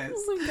himself for this.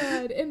 Oh my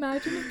god,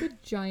 imagine like a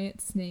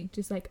giant snake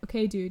just like,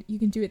 okay, dude, you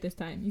can do it this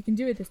time. You can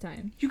do it this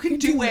time. You can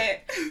do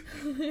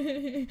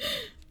it.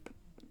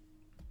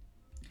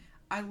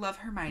 I love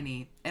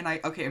Hermione, and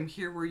I'm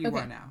here where you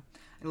are now.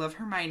 I love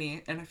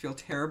Hermione, and I feel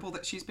terrible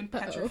that she's been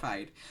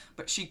petrified.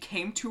 But she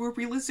came to a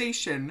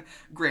realization.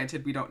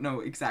 Granted, we don't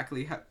know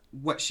exactly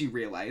what she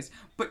realized.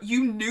 But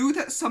you knew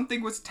that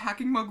something was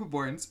attacking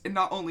Muggleborns, and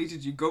not only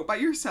did you go by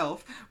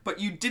yourself, but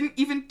you didn't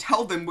even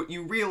tell them what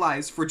you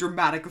realized for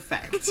dramatic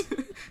effect.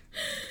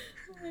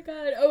 Oh my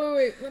god. Oh,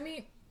 wait. Let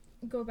me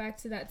go back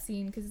to that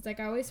scene, because it's like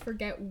I always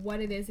forget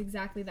what it is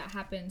exactly that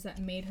happens that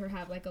made her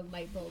have, like, a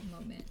light bulb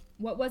moment.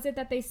 What was it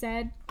that they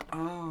said?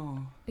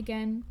 Oh.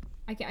 Again?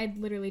 I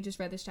literally just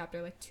read this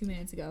chapter like 2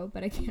 minutes ago,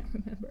 but I can't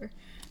remember.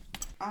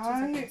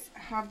 I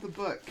have the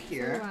book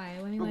here. So do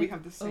I. Let me, we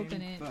have the same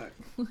open it. book.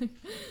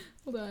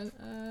 Hold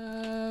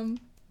on.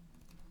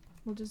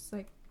 We'll just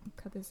like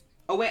cut this.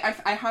 Oh wait,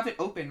 I have it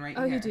open right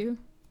here. Oh, you do?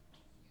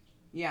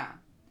 Yeah.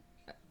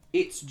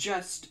 It's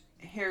just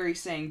Harry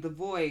saying the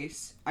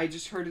voice. I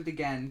just heard it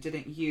again,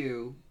 didn't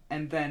you?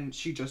 And then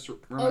she just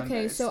remembers.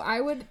 Okay,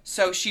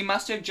 so she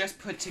must have just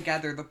put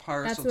together the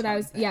parcel. That's what I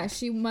was... thing. Yeah,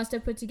 she must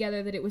have put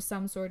together that it was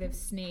some sort of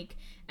snake.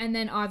 And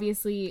then,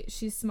 obviously,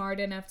 she's smart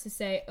enough to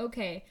say,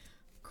 okay,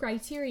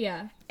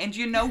 criteria. And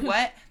you know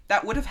what?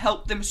 That would have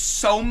helped them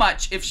so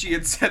much if she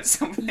had said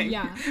something.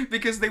 Yeah.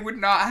 Because they would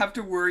not have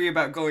to worry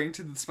about going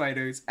to the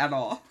spiders at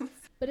all.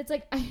 But it's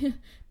like,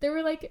 there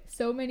were, like,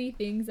 so many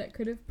things that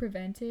could have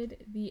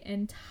prevented the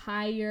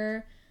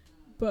entire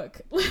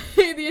book.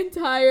 The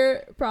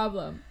entire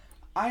problem.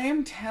 I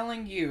am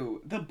telling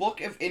you, the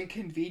Book of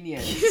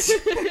Inconvenience.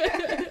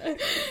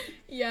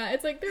 Yeah,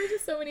 it's like there are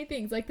just so many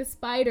things. Like the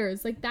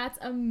spiders, like that's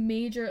a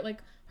major, like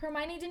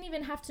Hermione didn't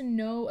even have to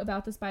know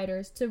about the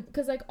spiders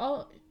because like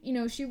all, you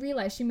know, she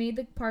realized she made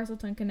the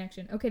Parseltongue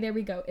connection. Okay, there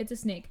we go. It's a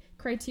snake.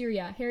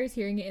 Criteria. Harry's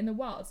hearing it in the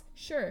walls.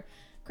 Sure.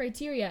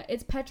 Criteria.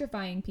 It's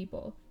petrifying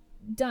people.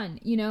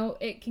 Done. You know,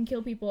 it can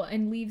kill people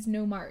and leaves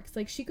no marks.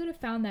 Like she could have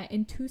found that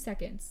in 2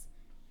 seconds.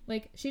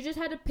 Like she just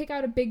had to pick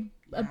out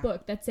a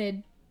book that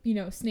said, you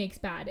know, snake's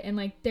bad, and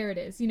like there it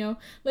is, you know,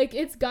 like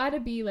it's gotta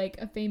be like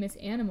a famous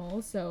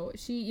animal, so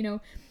she, you know,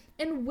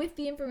 and with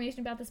the information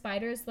about the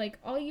spiders, like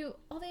all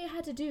they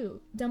had to do,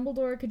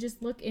 Dumbledore could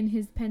just look in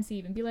his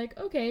pensieve and be like,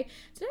 okay,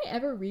 did I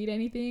ever read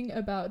anything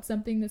about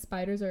something that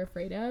spiders are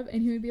afraid of?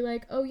 And he would be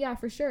like, oh yeah,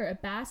 for sure, a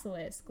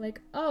basilisk.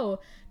 Like, oh,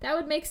 that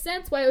would make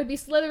sense why it would be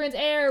Slytherin's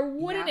heir,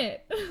 wouldn't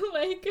it?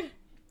 Like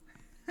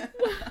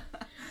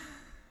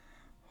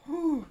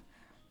Whew.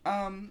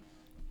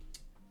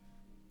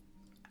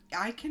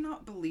 I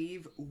cannot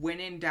believe when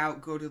in doubt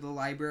go to the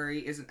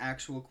library is an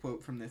actual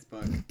quote from this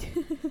book.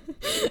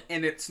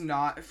 And it's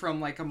not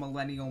from like a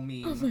millennial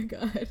meme. Oh my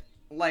god.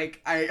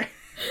 Like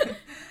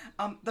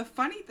the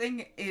funny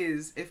thing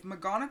is if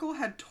McGonagall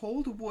had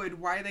told Wood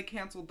why they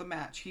canceled the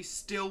match, he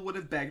still would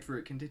have begged for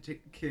it to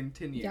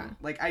continue. Yeah.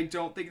 Like I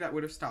don't think that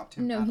would have stopped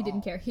him. No, he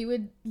didn't care. He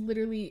would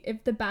literally,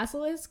 if the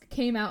basilisk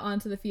came out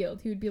onto the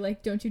field, he would be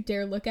like, don't you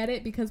dare look at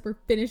it because we're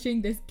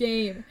finishing this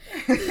game.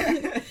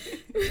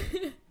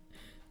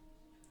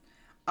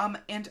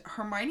 And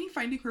Hermione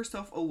finding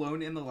herself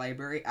alone in the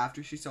library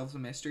after she solves a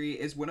mystery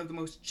is one of the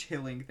most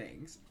chilling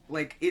things.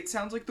 Like, it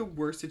sounds like the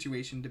worst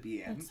situation to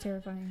be in. That's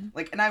terrifying.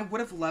 Like, and I would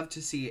have loved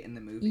to see it in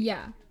the movie.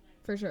 Yeah,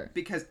 for sure.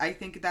 Because I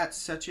think that's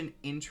such an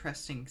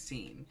interesting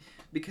scene.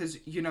 Because,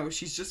 you know,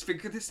 she's just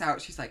figured this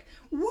out. She's like,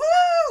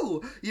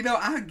 woo! You know,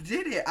 I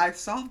did it. I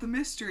solved the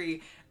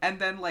mystery. And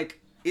then, like,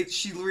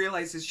 she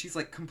realizes she's,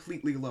 like,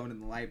 completely alone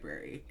in the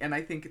library. And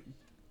I think...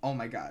 Oh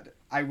my god,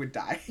 I would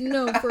die.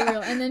 No, for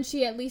real. And then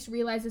she at least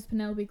realizes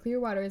Penelope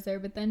Clearwater is there,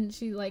 but then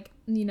she, like,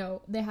 you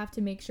know, they have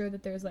to make sure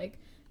that there's, like,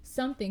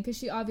 something, because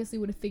she obviously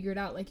would have figured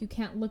out, like, you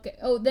can't look at,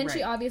 then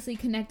she obviously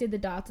connected the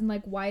dots and,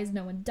 like, why has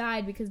no one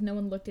died? Because no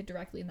one looked it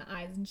directly in the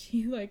eyes. And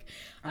she, like,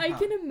 I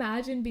can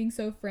imagine being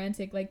so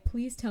frantic, like,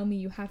 please tell me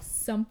you have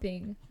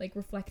something, like,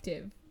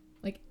 reflective,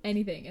 like,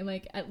 anything. And,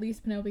 like, at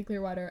least Penelope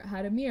Clearwater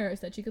had a mirror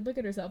so that she could look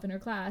at herself in her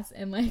class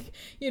and, like,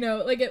 you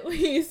know, like, at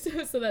least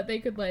so that they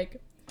could,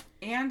 like,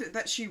 and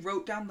that she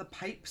wrote down the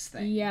pipes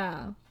thing.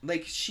 Yeah.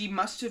 Like, she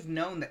must have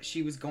known that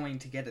she was going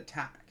to get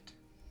attacked.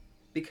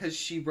 Because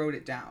she wrote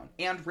it down.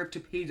 And ripped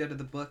a page out of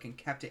the book and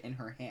kept it in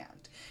her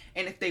hand.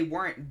 And if they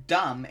weren't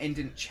dumb and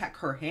didn't check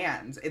her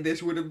hands,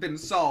 this would have been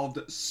solved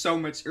so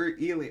much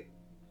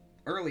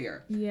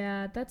earlier.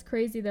 Yeah, that's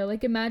crazy, though.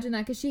 Like, imagine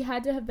that. Because she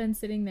had to have been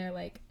sitting there,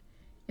 like,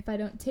 if I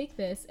don't take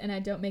this and I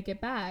don't make it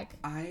back.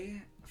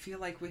 I feel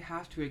like we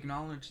have to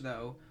acknowledge,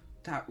 though,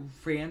 that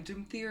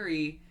random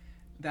theory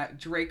that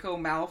Draco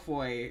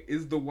Malfoy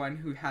is the one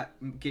who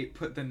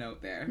put the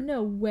note there.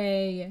 No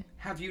way.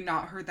 Have you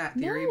not heard that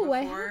theory before? No,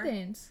 I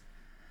haven't.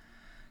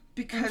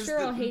 Because I'm sure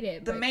I'll hate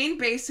it. The main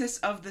basis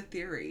of the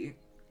theory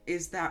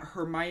is that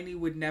Hermione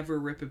would never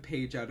rip a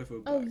page out of a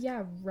book. Oh,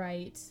 yeah,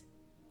 right.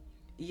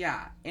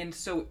 Yeah, and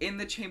so in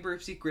the Chamber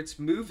of Secrets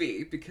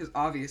movie, because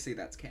obviously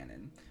that's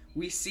canon,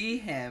 we see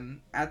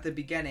him at the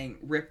beginning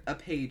rip a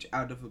page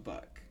out of a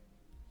book.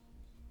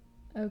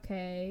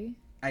 Okay.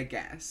 I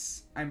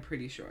guess. I'm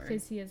pretty sure.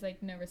 Because he has,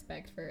 like, no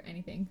respect for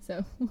anything,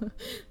 so.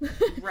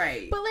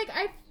 Right. But, like,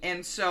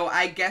 And so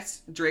I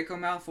guess Draco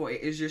Malfoy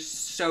is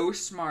just so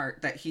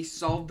smart that he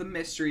solved the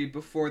mystery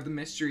before the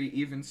mystery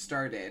even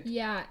started.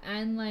 Yeah,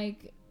 and,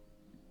 like,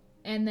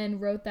 and then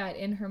wrote that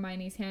in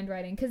Hermione's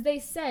handwriting. Because they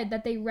said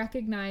that they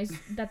recognized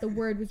that the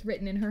word was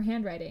written in her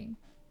handwriting.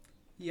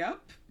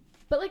 Yep.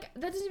 But, like,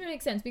 that doesn't even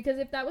make sense, because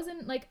if that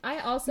wasn't, like, I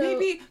also...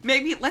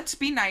 Maybe, let's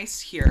be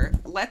nice here.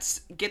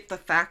 Let's get the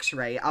facts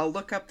right. I'll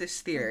look up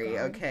this theory,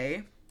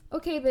 okay?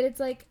 Okay, but it's,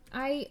 like,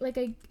 I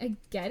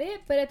get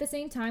it, but at the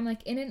same time,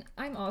 like,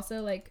 I'm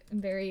also, like,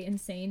 very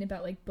insane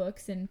about, like,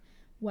 books and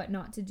what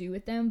not to do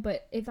with them,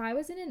 but if I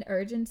was in an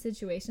urgent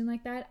situation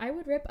like that, I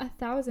would rip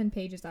 1,000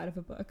 pages out of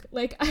a book.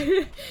 Like,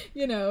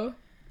 you know...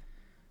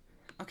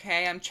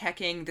 Okay, I'm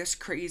checking. This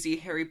crazy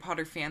Harry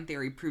Potter fan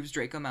theory proves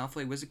Draco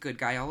Malfoy was a good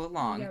guy all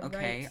along. Yeah,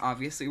 okay, right.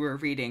 Obviously we're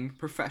reading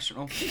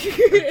professional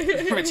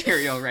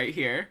material right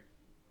here.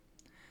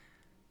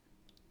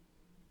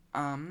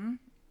 I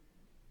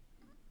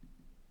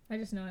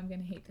just know I'm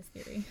gonna hate this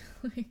theory.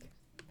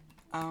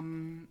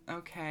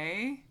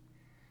 Okay.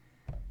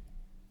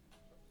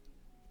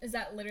 Is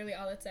that literally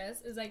all it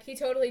says? Is like, he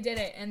totally did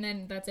it, and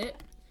then that's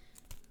it?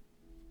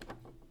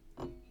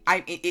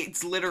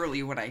 It's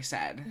literally what I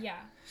said. Yeah.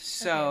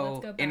 So, okay,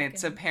 let's go back and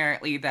it's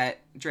apparently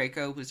that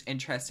Draco was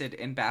interested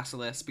in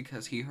Basilisk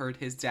because he heard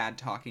his dad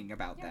talking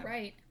about them.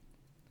 Right.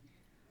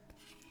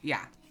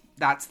 Yeah,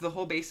 that's the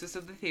whole basis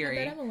of the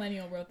theory. I bet a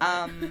millennial wrote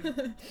that.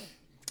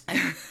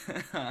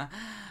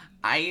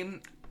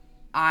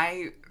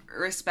 I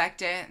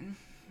respect it.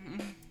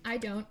 I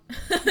don't.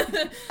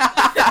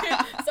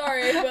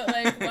 Sorry, but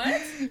like,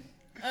 what?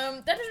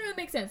 That doesn't really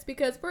make sense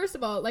because, first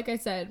of all, like I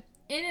said,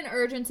 in an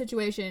urgent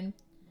situation,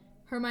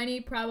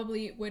 Hermione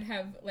probably would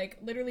have, like,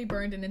 literally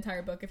burned an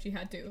entire book if she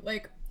had to.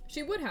 Like,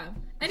 she would have.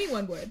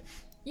 Anyone would.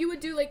 You would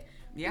do, like,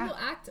 people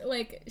act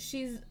like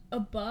she's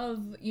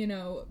above, you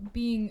know,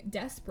 being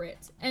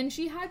desperate. And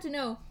she had to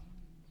know,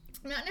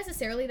 not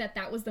necessarily that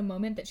that was the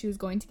moment that she was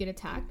going to get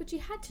attacked, but she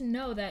had to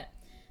know that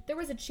there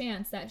was a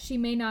chance that she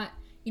may not,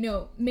 you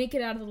know, make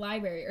it out of the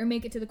library or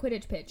make it to the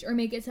Quidditch pitch or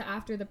make it to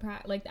after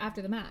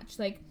the match.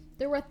 Like,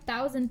 there were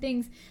 1,000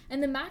 things,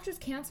 and the match was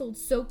canceled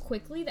so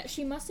quickly that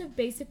she must have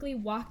basically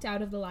walked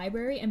out of the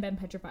library and been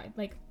petrified,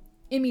 like,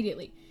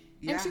 immediately.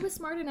 Yeah. And she was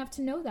smart enough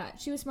to know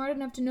that. She was smart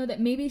enough to know that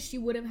maybe she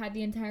would have had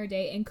the entire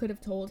day and could have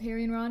told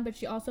Harry and Ron, but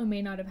she also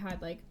may not have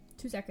had, like,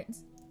 2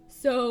 seconds.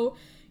 So,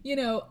 you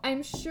know,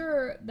 I'm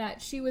sure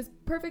that she was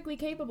perfectly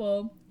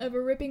capable of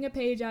ripping a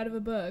page out of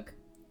a book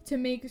to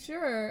make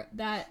sure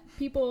that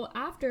people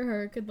after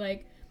her could,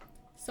 like,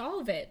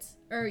 solve it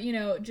or, you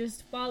know,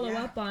 just follow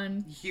up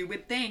on. You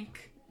would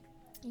think.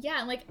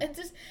 Yeah, like, it's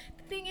just,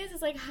 the thing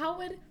is like, how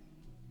would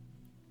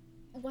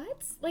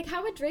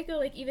Draco,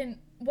 like, even,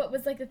 what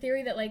was, like, the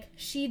theory that, like,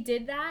 she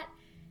did that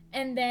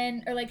and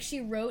then, or, like,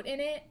 she wrote in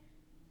it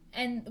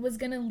and was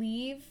gonna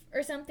leave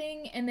or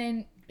something, and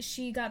then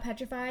she got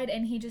petrified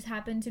and he just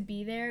happened to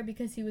be there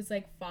because he was,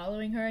 like,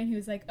 following her and he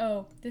was like,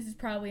 oh, this is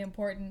probably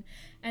important,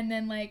 and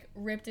then, like,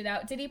 ripped it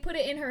out. Did he put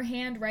it in her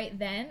hand right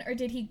then, or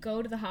did he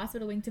go to the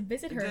hospital wing to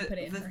visit her and put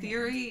it in her hand? The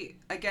theory,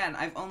 again,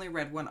 I've only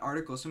read one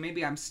article, so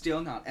maybe I'm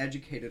still not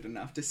educated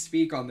enough to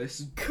speak on this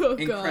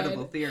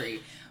incredible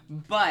theory,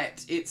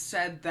 but it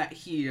said that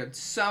he had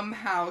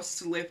somehow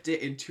slipped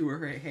it into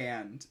her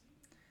hand.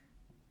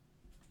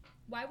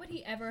 Why would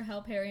he ever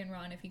help Harry and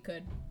Ron if he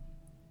could?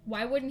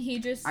 Why wouldn't he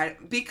just...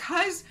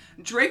 Because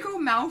Draco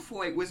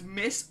Malfoy was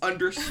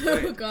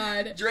misunderstood. Oh,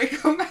 God.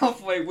 Draco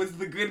Malfoy was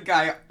the good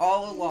guy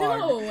all along.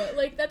 No,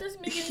 like, that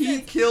doesn't make any sense.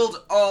 He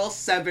killed all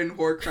 7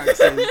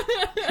 Horcruxes.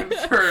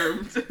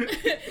 Confirmed.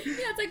 Yeah,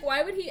 it's like,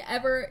 why would he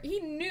ever... He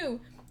knew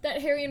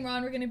that Harry and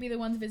Ron were going to be the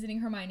ones visiting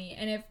Hermione,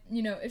 and if,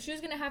 you know, if she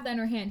was going to have that in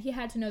her hand, he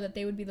had to know that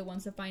they would be the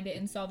ones to find it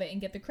and solve it and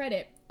get the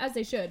credit, as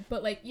they should.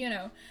 But, like, you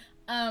know,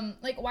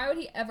 like, why would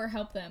he ever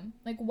help them?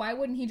 Like, why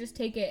wouldn't he just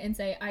take it and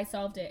say, I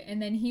solved it,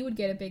 and then he would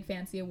get a big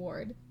fancy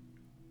award?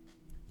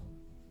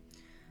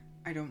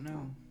 I don't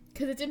know.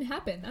 Because it didn't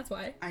happen, that's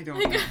why. I don't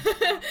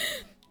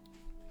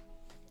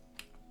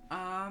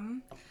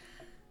know.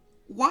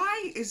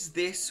 Why is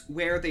this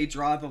where they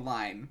draw the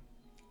line?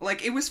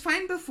 Like, it was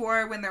fine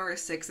before when there were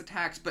 6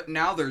 attacks, but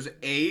now there's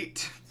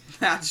 8?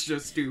 That's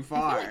just too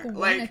far. I feel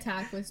like one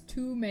attack was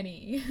too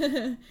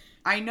many.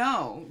 I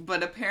know,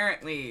 but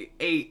apparently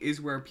 8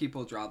 is where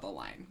people draw the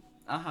line.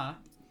 Uh-huh.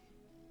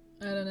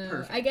 I don't know.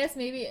 Perfect. I guess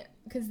maybe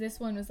because this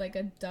one was like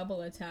a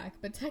double attack,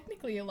 but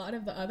technically a lot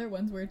of the other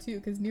ones were too,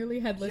 because Nearly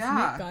Headless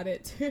Nick got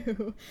it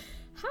too.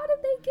 How did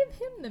they give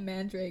him the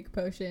Mandrake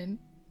potion?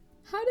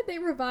 How did they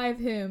revive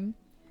him?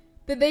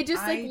 Did they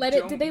just like let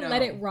it? Did they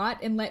let it rot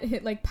and let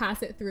it like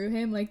pass it through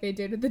him like they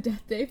did with the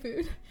Death Day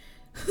food?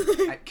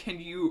 Can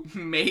you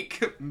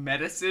make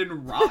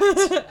medicine rot?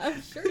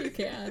 I'm sure you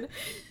can.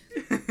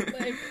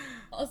 Like,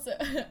 also,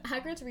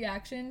 Hagrid's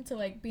reaction to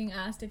like being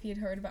asked if he had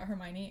heard about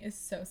Hermione is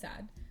so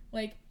sad.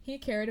 Like, he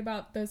cared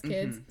about those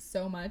kids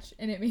so much,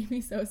 and it made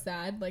me so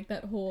sad, like,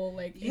 that whole,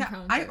 like,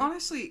 encounter. I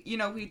honestly, you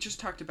know, we just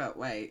talked about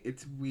why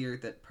it's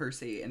weird that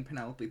Percy and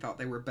Penelope thought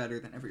they were better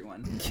than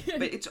everyone.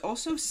 But it's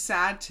also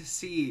sad to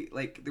see,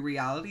 like, the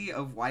reality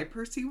of why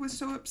Percy was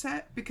so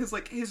upset, because,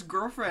 like, his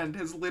girlfriend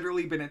has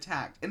literally been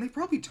attacked, and they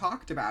probably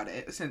talked about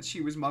it since she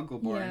was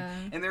Muggle-born,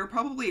 and they were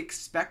probably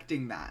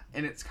expecting that,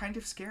 and it's kind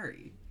of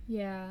scary.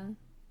 Yeah.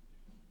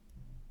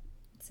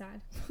 It's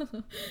sad.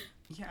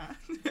 Yeah.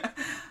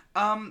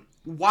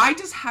 Why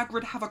does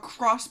Hagrid have a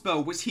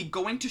crossbow? Was he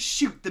going to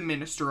shoot the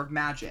Minister of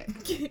Magic?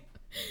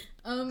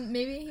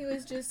 Maybe he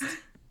was just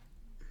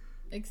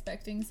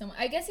expecting someone.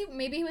 I guess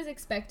maybe he was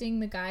expecting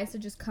the guys to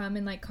just come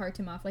and like cart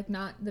him off, like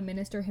not the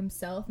minister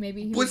himself.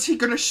 Maybe he was he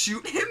gonna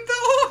shoot him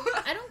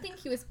though? I don't think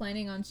he was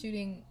planning on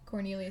shooting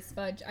Cornelius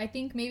Fudge. I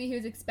think maybe he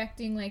was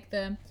expecting like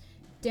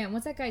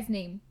what's that guy's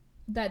name?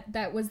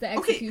 That was the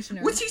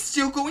executioner. Okay, was he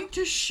still going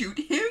to shoot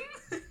him?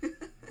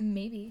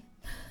 Maybe.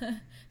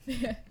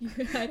 Yeah,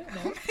 I don't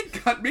know. Oh my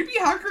god, maybe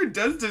Hagrid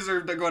does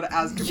deserve to go to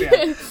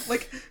Azkaban.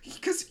 Like,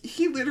 because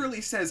he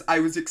literally says, I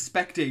was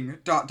expecting ...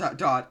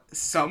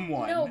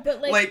 someone. No,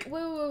 but like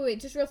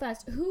wait, just real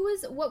fast.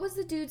 What was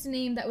the dude's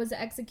name that was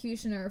the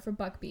executioner for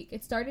Buckbeak?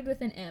 It started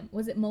with an M.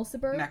 Was it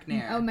Mulciber?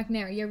 McNair. Oh,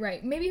 McNair, you're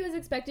right. Maybe he was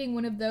expecting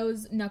one of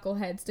those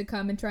knuckleheads to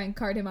come and try and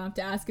cart him off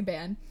to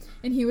Azkaban,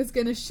 and he was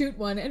gonna shoot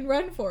one and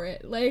run for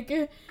it. Like,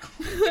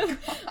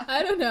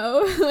 I don't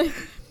know, like...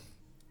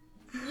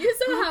 You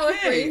saw how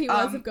afraid he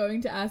was of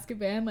going to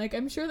Azkaban. Like,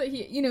 I'm sure that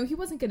he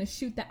wasn't going to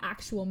shoot the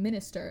actual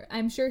minister.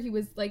 I'm sure he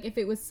was, like, if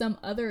it was some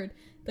other,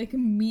 like,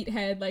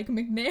 meathead, like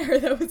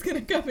McNair that was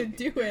going to come and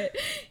do it,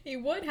 he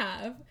would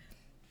have.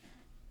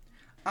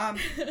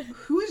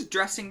 Who is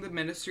dressing the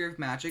Ministry of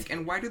Magic,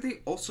 and why do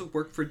they also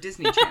work for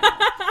Disney Channel?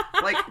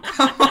 Like,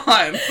 come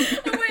on.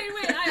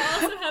 Wait, I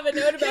also have a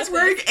note about He's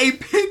wearing a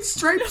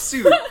pinstripe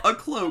suit, a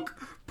cloak,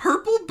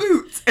 purple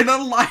boots, and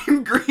a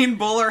lime green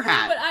bowler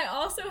hat. But I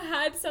also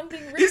had something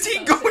written. Is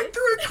he going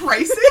through a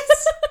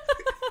crisis?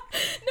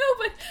 No,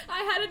 but I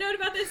had a note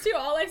about this too.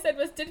 All I said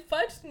was, did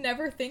Fudge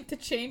never think to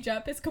change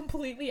up his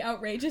completely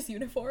outrageous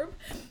uniform?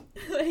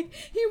 Like,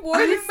 he wore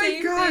the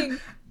same thing.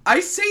 I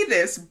say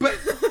this, but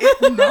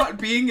it not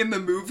being in the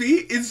movie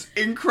is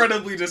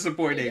incredibly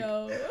disappointing.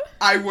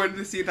 I wanted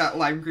to see that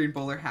lime green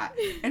bowler hat.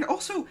 And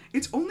also,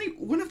 it's only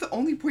one of the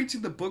only points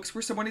in the books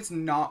where someone is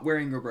not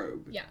wearing a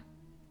robe. Yeah.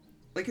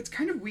 Like, it's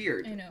kind of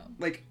weird. I know.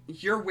 Like,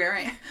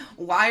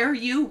 why are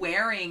you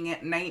wearing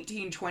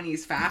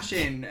 1920s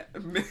fashion,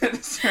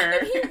 minister?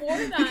 And he wore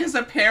that. Because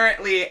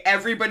apparently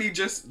everybody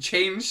just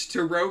changed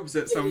to robes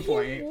at some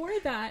point. He wore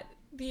that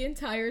the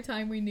entire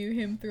time we knew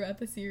him throughout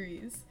the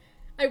series.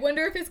 I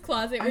wonder if his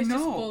closet was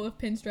just full of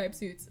pinstripe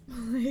suits.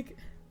 Like,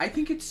 I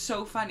think it's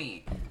so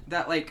funny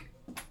that, like,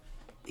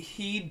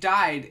 he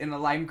died in a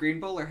lime green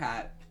bowler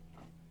hat.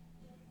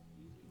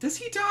 Does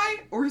he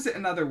die? Or is it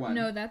another one?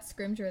 No, that's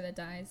Scrimgeour that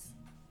dies.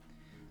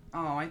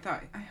 Oh, I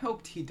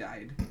hoped he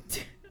died.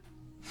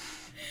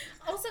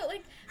 Also,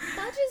 like,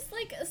 Fudge is,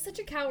 like, such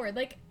a coward.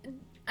 Like,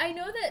 I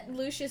know that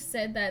Lucius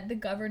said that the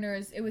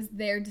governors, it was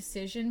their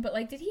decision, but,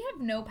 like, did he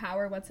have no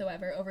power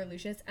whatsoever over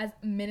Lucius as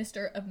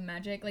Minister of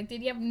Magic? Like,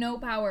 did he have no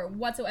power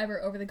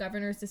whatsoever over the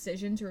governor's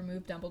decision to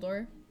remove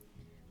Dumbledore?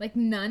 Like,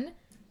 none?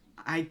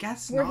 I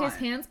guess Were not. his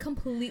hands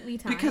completely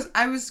tied? Because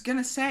I was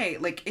gonna say,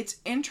 like, it's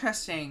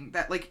interesting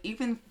that, like,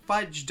 even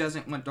Fudge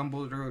doesn't want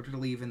Dumbledore to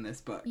leave in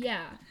this book.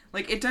 Yeah.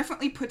 Like, it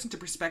definitely puts into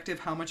perspective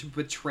how much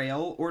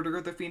betrayal Order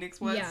of the Phoenix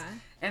was. Yeah.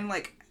 And,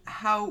 like,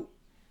 how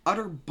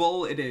utter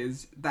bull it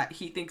is that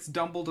he thinks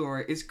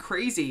Dumbledore is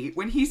crazy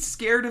when he's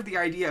scared of the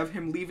idea of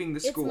him leaving the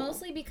school. It's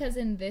mostly because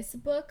in this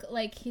book,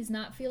 like, he's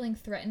not feeling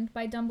threatened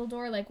by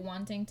Dumbledore, like,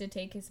 wanting to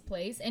take his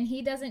place, and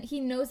he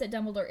knows that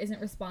Dumbledore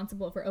isn't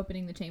responsible for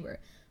opening the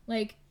chamber.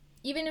 Like,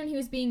 even when he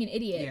was being an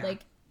idiot,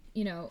 like,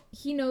 you know,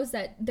 he knows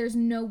that there's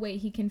no way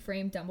he can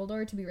frame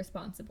Dumbledore to be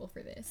responsible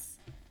for this.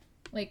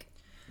 Like,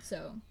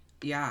 so.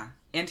 Yeah.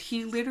 And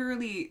he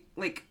literally,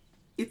 like,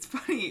 it's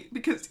funny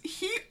because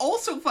he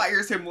also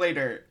fires him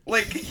later.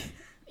 Like,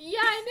 yeah,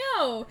 I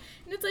know.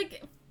 And it's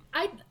like,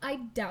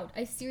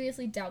 I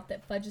seriously doubt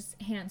that Fudge's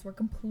hands were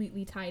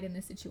completely tied in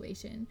this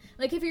situation.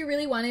 Like, if he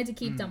really wanted to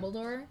keep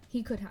Dumbledore,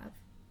 he could have.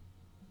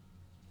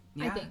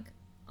 Yeah. I think,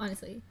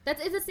 honestly.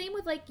 It's the same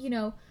with, like, you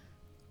know,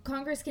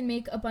 Congress can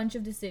make a bunch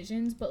of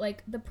decisions, but,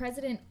 like, the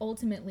president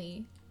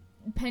ultimately,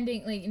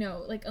 pending, like, you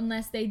know, like,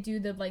 unless they do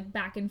the, like,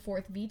 back and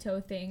forth veto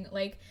thing,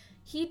 like,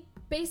 he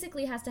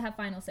basically has to have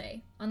final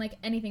say on, like,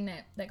 anything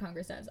that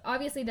Congress does.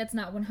 Obviously, that's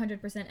not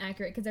 100%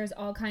 accurate because there's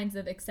all kinds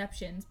of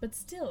exceptions, but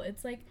still,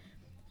 it's like...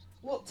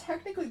 Well,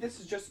 technically, this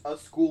is just a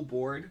school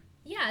board.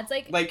 Yeah, it's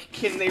like... Like,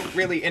 can they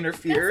really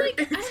interfere?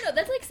 That's like, I don't know,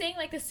 that's like saying,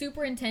 like, the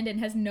superintendent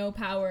has no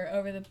power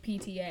over the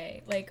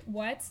PTA. Like,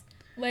 what?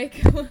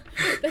 Like,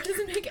 that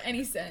doesn't make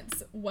any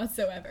sense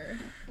whatsoever.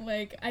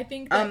 Like, I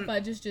think that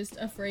Fudge is just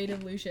afraid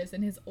of Lucius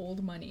and his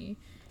old money.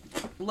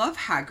 Love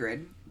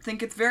Hagrid.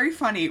 Think it's very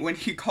funny when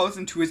he calls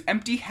into his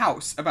empty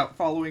house about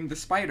following the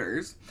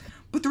spiders,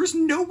 but there's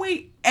no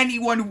way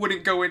anyone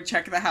wouldn't go and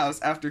check the house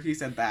after he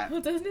said that.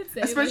 Well, doesn't it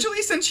say... Especially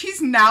like... since he's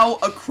now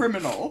a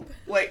criminal.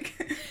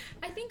 Like...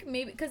 I think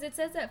maybe... Because it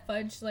says that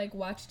Fudge, like,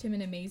 watched him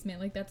in amazement.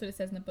 Like, that's what it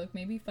says in the book.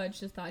 Maybe Fudge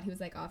just thought he was,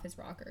 like, off his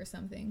rocker or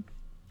something.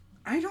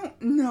 I don't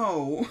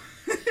know.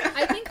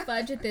 I think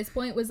Fudge at this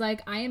point was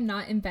like, I am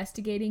not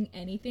investigating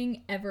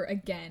anything ever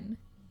again.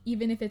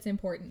 Even if it's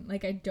important.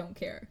 Like, I don't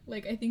care.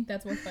 Like, I think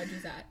that's where Fudge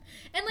is at.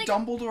 And, like...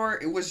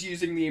 Dumbledore was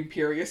using the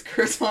Imperius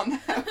Curse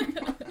on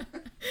them.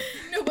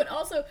 No, but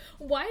also,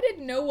 why did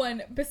no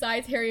one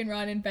besides Harry and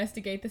Ron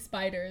investigate the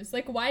spiders?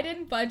 Like, why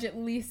didn't Fudge at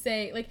least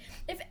say, like,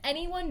 if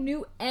anyone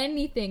knew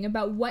anything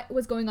about what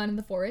was going on in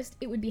the forest,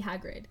 it would be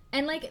Hagrid.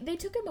 And, like, they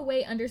took him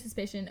away under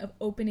suspicion of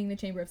opening the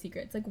Chamber of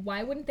Secrets. Like,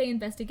 why wouldn't they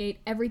investigate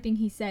everything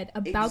he said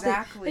about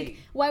exactly. Like,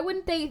 why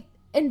wouldn't they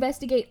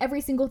investigate every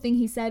single thing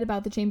he said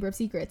about the Chamber of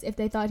Secrets if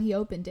they thought he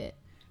opened it?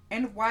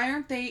 And why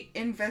aren't they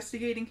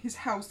investigating his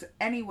house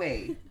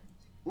anyway?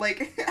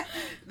 Like,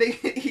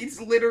 he's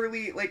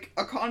literally, like,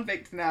 a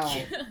convict now.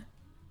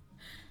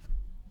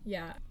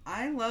 Yeah.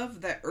 I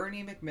love that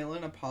Ernie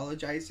Macmillan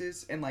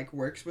apologizes and, like,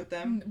 works with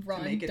them Ron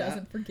to make it doesn't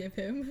up. forgive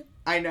him.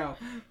 I know.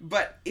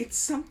 But it's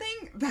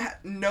something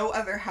that no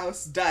other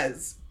house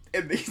does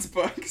in these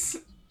books.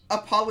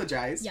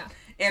 Apologize. Yeah.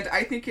 And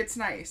I think it's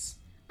nice.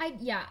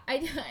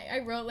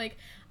 I wrote, like,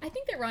 I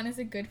think that Ron is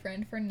a good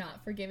friend for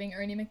not forgiving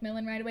Ernie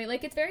Macmillan right away.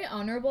 Like, it's very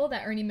honorable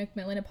that Ernie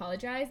Macmillan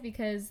apologized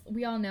because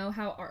we all know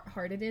how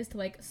hard it is to,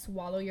 like,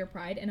 swallow your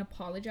pride and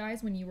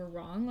apologize when you were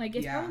wrong. Like,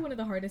 it's probably one of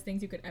the hardest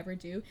things you could ever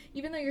do,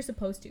 even though you're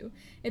supposed to.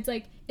 It's,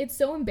 like, it's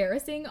so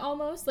embarrassing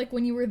almost, like,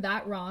 when you were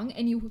that wrong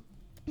and you,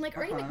 like,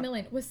 Ernie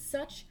Macmillan was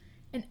such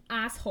an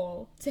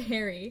asshole to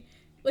Harry,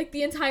 like,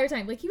 the entire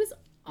time. Like, he was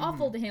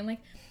awful to him.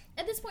 Like,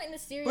 at this point in the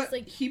series, but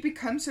like... he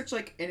becomes such,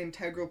 like, an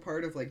integral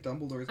part of, like,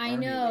 Dumbledore's army. I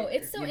know. Later,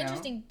 it's so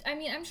interesting. I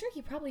mean, I'm sure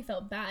he probably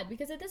felt bad,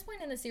 because at this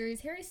point in the series,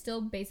 Harry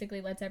still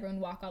basically lets everyone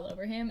walk all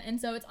over him, and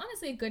so it's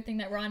honestly a good thing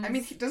that Ron is... I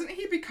mean, doesn't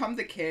he become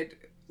the kid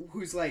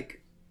who's,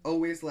 like,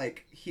 always,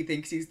 like, he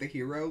thinks he's the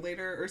hero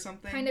later or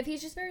something? Kind of.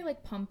 He's just very,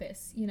 like,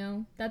 pompous, you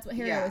know? That's what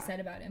Harry always said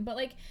about him. But,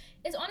 like,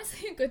 it's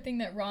honestly a good thing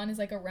that Ron is,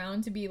 like,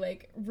 around to be,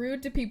 like,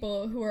 rude to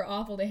people who are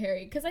awful to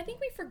Harry, because I think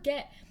we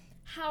forget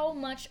how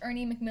much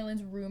Ernie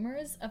Macmillan's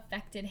rumors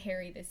affected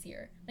Harry this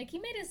year. Like, he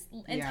made his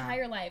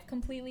entire life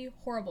completely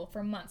horrible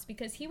for months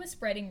because he was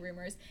spreading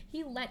rumors.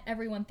 He let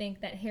everyone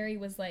think that Harry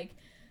was, like,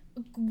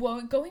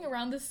 going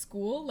around the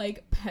school,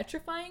 like,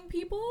 petrifying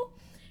people.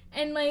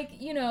 And, like,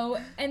 you know,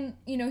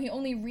 he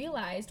only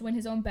realized when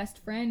his own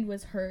best friend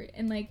was hurt.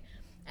 And, like,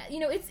 you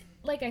know, it's,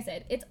 like I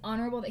said, it's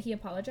honorable that he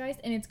apologized,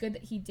 and it's good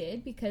that he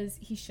did because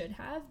he should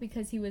have,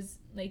 because he was,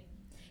 like,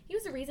 he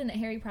was the reason that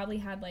Harry probably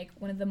had, like,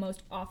 one of the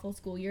most awful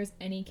school years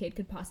any kid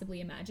could possibly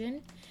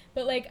imagine.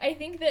 But, like, I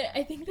think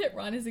that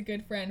Ron is a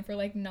good friend for,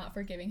 like, not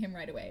forgiving him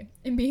right away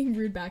and being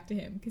rude back to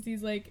him, because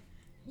he's like,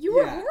 you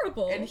were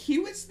horrible. And he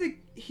was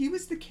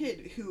the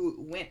kid who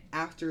went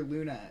after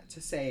Luna to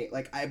say,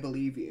 like, I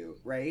believe you,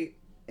 right?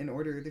 In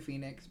Order of the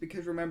Phoenix,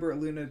 because remember,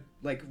 Luna,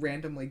 like,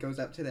 randomly goes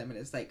up to them and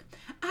is like,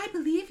 I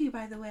believe you,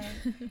 by the way.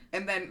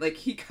 And then, like,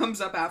 he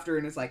comes up after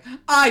and is like,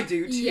 I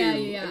do too.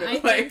 Yeah. I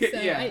like, think so.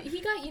 Yeah.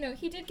 He got, you know,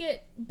 he did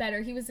get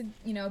better. He was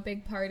a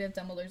big part of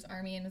Dumbledore's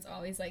army and was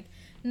always, like,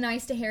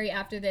 nice to Harry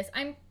after this.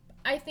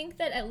 I think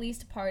that at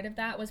least part of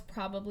that was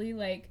probably,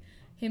 like,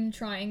 him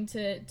trying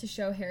to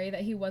show Harry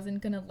that he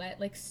wasn't gonna let,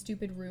 like,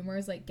 stupid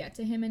rumors, like, get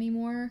to him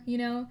anymore, you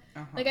know?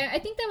 Like, I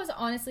think that was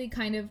honestly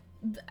kind of,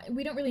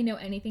 we don't really know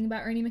anything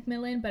about Ernie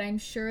Macmillan, but I'm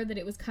sure that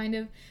it was that's kind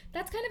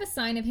of a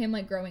sign of him,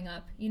 like, growing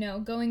up, you know,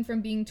 going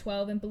from being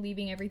 12 and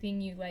believing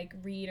everything you, like,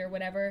 read or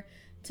whatever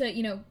to,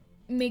 you know,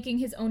 making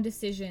his own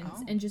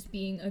decisions and just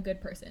being a good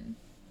person.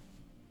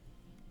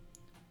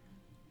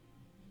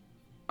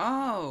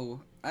 A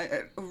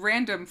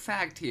random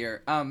fact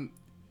here.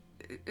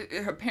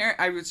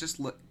 I was just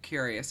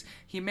curious.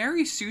 He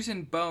marries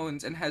Susan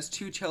Bones and has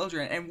 2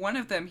 children, and one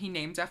of them he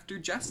names after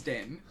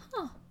Justin.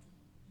 Huh.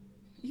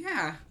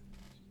 Yeah.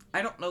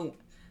 I don't know.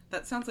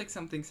 That sounds like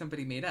something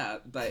somebody made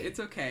up, but it's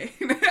okay.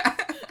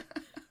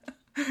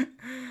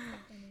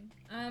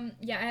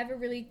 Yeah, I have a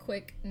really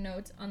quick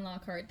note on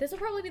Lockhart. This will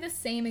probably be the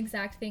same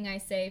exact thing I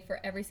say for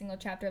every single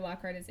chapter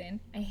Lockhart is in.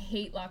 I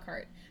hate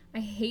Lockhart. I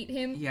hate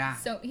him. Yeah.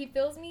 So he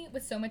fills me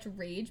with so much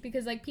rage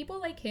because like people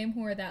like him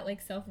who are that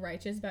like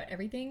self-righteous about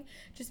everything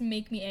just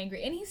make me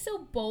angry. And he's so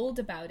bold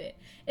about it.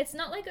 It's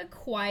not like a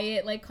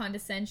quiet like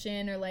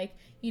condescension or like,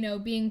 you know,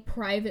 being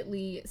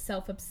privately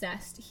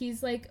self-obsessed.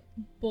 He's like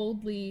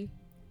boldly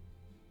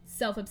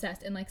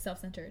self-obsessed and like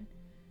self-centered.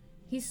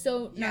 He's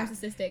so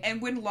narcissistic.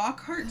 And when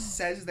Lockhart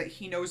says that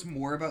he knows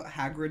more about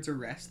Hagrid's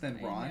arrest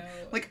than Ron, know.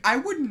 like, I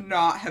would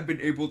not have been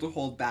able to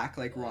hold back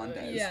like Ron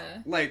does. Yeah.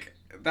 Like,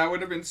 that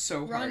would have been so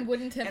hard. Ron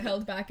wouldn't have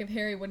held back if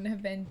Harry wouldn't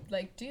have been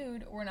like,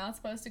 dude, we're not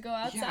supposed to go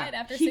outside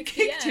after 6 p.m.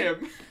 He kicked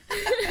him.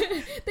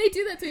 They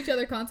do that to each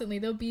other constantly.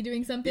 They'll be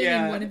doing something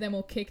and one of them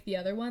will kick the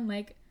other one.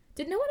 Like,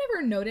 did no one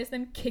ever notice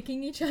them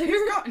kicking each other?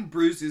 They've gotten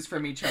bruises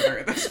from each other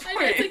at this point.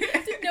 I know, it's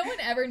like, did no one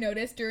ever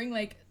notice during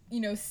like, you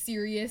know,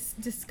 serious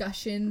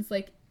discussions,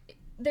 like,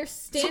 they're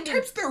standing...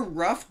 Sometimes they're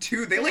rough,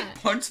 too. They, like,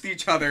 punched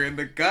each other in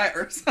the gut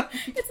or something.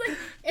 It's like,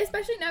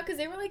 especially now, because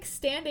they were, like,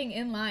 standing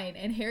in line,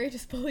 and Harry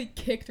just fully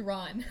kicked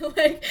Ron.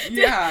 Like,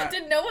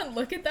 did no one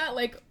look at that?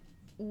 Like,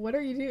 what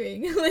are you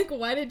doing? Like,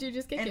 why did you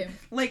just kick him?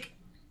 Like,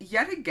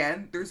 yet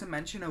again, there's a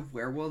mention of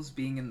werewolves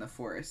being in the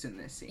forest in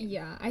this scene.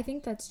 Yeah, I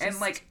think that's just And,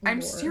 like,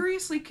 I'm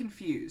seriously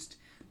confused.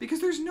 Because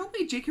there's no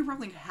way J.K.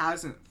 Rowling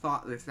hasn't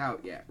thought this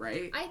out yet,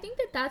 right? I think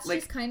that that's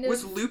like, just kind of...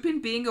 Was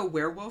Lupin being a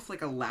werewolf,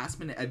 like, a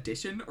last-minute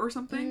addition or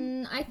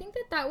something? I think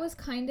that that was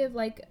kind of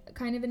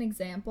an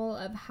example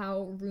of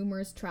how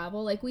rumors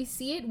travel. Like, we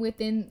see it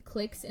within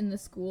cliques in the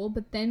school,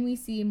 but then we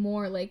see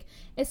more, like,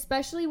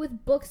 especially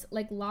with books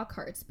like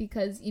Lockhart's,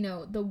 because, you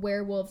know, the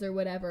werewolves or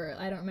whatever,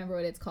 I don't remember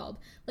what it's called.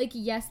 Like,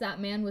 yes, that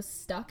man was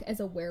stuck as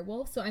a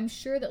werewolf, so I'm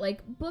sure that,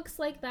 like, books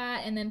like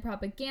that, and then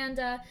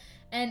propaganda...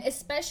 And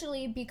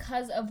especially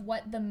because of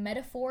what the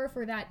metaphor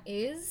for that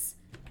is,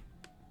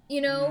 you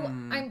know,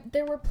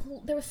 there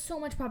was so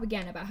much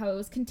propaganda about how it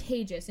was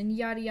contagious and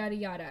yada yada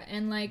yada,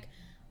 and like,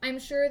 I'm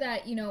sure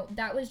that, you know,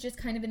 that was just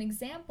kind of an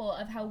example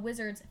of how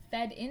wizards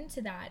fed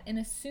into that and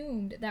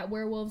assumed that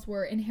werewolves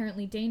were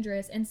inherently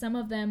dangerous, and some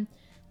of them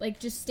like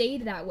just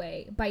stayed that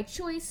way by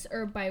choice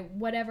or by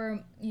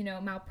whatever, you know,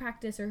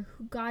 malpractice or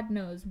God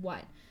knows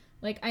what.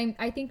 Like,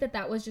 I think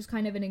that was just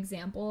kind of an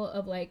example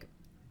of like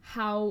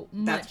how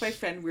much... That's why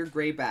Fenrir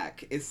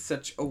Greyback is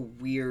such a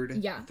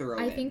weird throw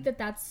I think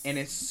that's... And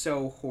it's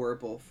so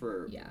horrible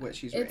for what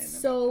she's written. It's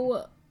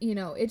so, you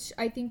know,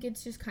 I think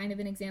it's just kind of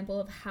an example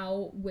of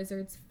how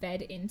wizards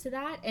fed into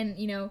that. And,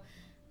 you know,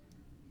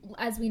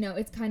 as we know,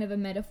 it's kind of a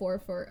metaphor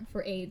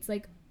for AIDS.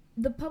 Like,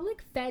 the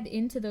public fed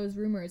into those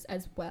rumors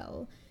as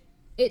well.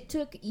 It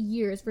took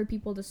years for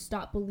people to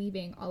stop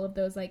believing all of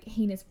those, like,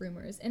 heinous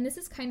rumors. And this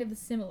is kind of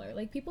similar.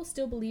 Like, people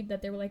still believe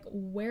that there were, like,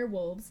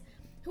 werewolves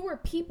who were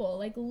people,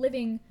 like,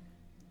 living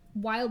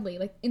wildly,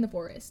 like, in the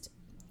forest.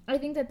 I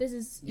think that this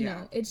is, you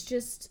know, it's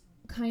just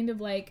kind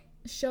of, like,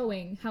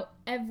 showing how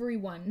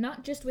everyone,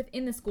 not just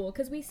within the school,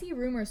 because we see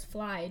rumors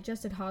fly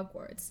just at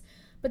Hogwarts,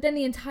 but then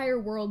the entire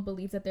world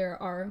believes that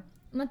there are,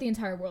 not the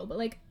entire world, but,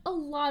 like, a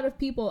lot of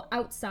people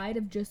outside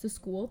of just the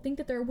school think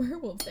that there are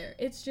werewolves there.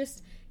 It's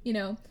just, you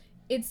know,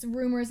 it's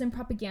rumors and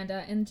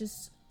propaganda and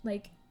just,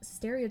 like,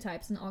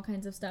 stereotypes and all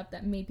kinds of stuff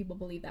that made people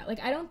believe that.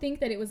 Like, I don't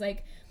think that it was,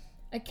 like,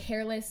 a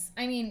careless,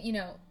 I mean, you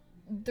know,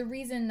 the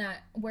reason that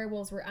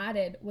werewolves were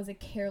added was a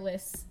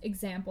careless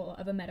example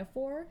of a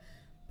metaphor,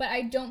 but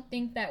I don't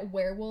think that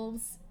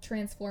werewolves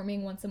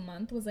transforming once a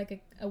month was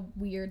like a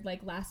weird,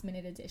 like, last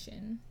minute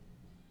addition,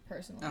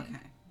 personally. Okay.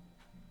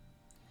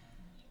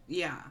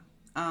 Yeah.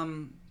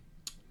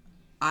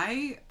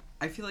 I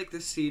feel like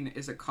this scene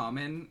is a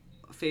common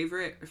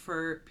favorite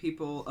for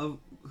people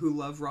who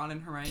love Ron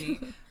and Hermione.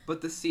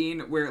 But the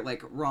scene where,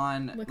 like,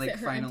 Ron, like,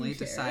 finally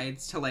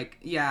decides to, like,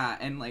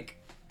 and, like,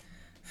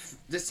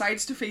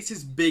 decides to face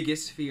his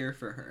biggest fear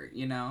for her,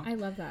 you know? I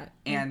love that.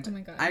 And oh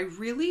my God.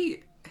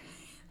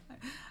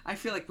 I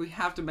feel like we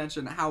have to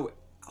mention how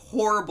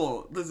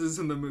horrible this is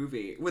in the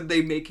movie when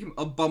they make him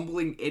a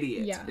bumbling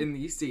idiot in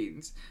these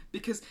scenes,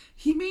 because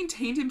he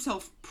maintained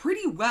himself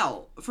pretty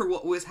well for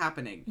what was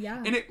happening. Yeah.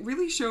 And it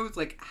really shows,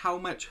 like, how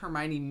much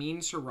Hermione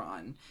means to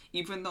Ron,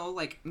 even though,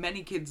 like,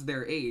 many kids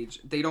their age,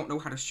 they don't know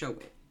how to show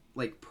it,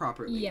 like,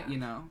 properly, you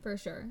know? For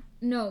sure.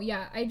 No,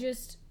 yeah,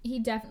 he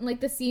definitely,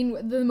 like, the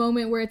scene, the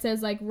moment where it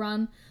says, like,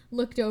 Ron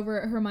looked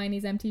over at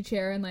Hermione's empty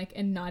chair and, like,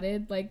 and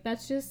nodded, like,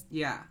 that's just...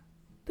 Yeah.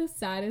 The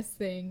saddest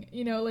thing,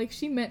 you know, like,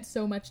 she meant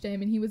so much to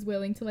him and he was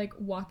willing to, like,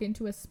 walk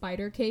into a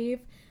spider cave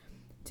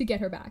to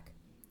get her back.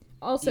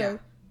 Also,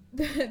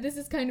 this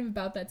is kind of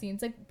about that scene.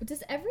 It's like,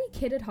 does every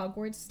kid at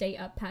Hogwarts stay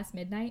up past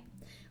midnight?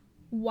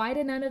 Why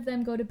do none of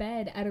them go to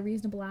bed at a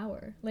reasonable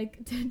hour?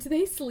 Like, do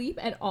they sleep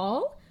at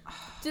all?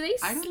 Do they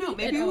I don't know. sleep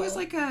Maybe at it was all?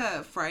 like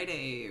a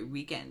Friday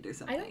weekend or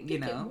something. I don't you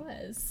think know?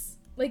 it was.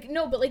 Like,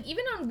 no, but, like,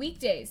 even on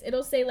weekdays,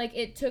 it'll say, like,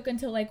 it took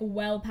until, like,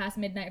 well past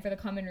midnight for the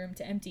common room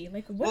to empty.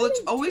 Like, what Well, are it's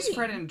they always doing?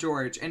 Fred and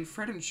George, and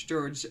Fred and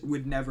George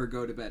would never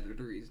go to bed at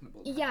a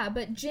reasonable time. Yeah,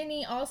 but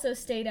Ginny also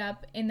stayed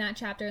up in that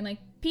chapter, and, like,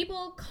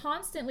 people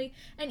constantly,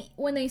 and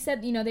when they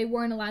said, you know, they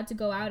weren't allowed to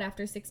go out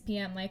after 6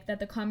 p.m., like, that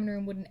the common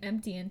room wouldn't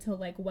empty until,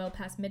 like, well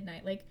past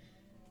midnight. Like,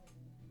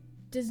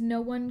 does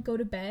no one go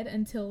to bed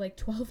until, like,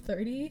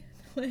 12:30?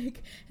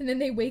 Like, and then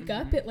they wake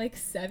up at, like,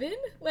 7?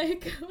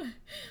 Like...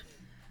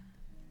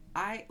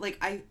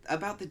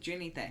 About the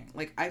Ginny thing,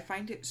 like, I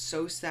find it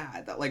so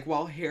sad that, like,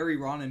 while Harry,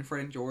 Ron, and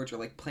Fred and George are,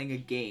 like, playing a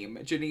game,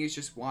 Ginny is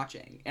just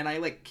watching, and I,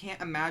 like, can't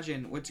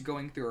imagine what's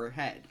going through her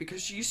head,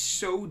 because she's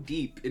so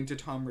deep into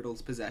Tom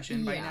Riddle's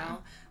possession by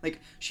now. Like,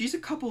 she's a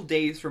couple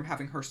days from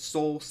having her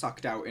soul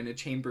sucked out in a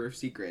Chamber of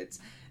Secrets,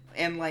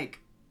 and, like,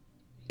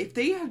 if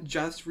they had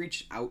just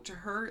reached out to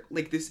her,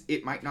 like,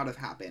 it might not have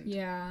happened.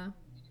 Yeah.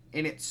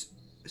 And it's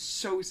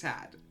so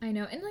sad. I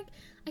know, and, like,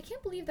 I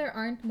can't believe there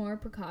aren't more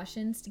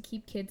precautions to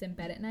keep kids in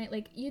bed at night.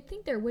 Like, you'd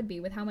think there would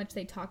be with how much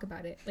they talk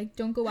about it. Like,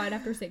 don't go out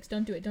after 6,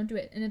 don't do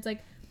it. And it's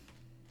like,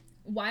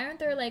 why aren't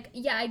there, like,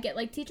 yeah, I get,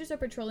 like, teachers are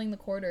patrolling the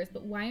corridors,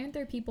 but why aren't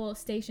there people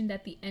stationed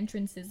at the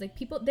entrances? Like,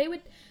 people, they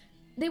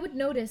would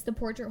notice the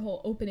portrait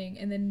hole opening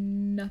and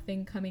then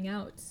nothing coming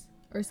out.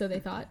 Or so they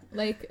thought.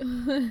 Like,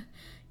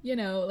 you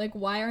know, like,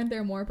 why aren't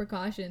there more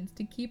precautions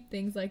to keep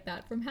things like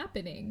that from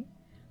happening?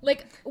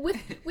 Like, with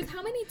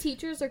how many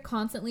teachers are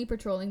constantly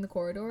patrolling the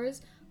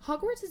corridors,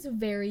 Hogwarts is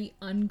very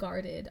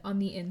unguarded on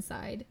the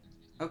inside.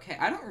 Okay,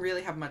 I don't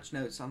really have much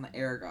notes on the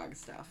Aragog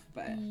stuff,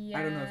 but Yeah.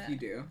 I don't know if you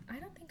do. I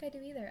don't think I do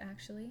either,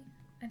 actually.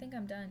 I think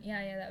I'm done.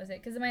 Yeah, that was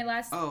it. Because my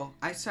last... Oh,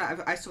 I still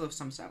have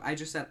some stuff. I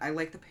just said I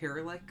like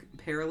the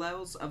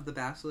parallels of the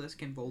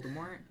Basilisk and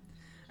Voldemort,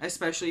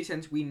 especially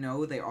since we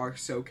know they are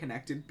so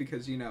connected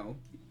because, you know,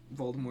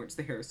 Voldemort's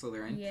the Hair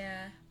Slytherin.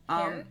 Yeah.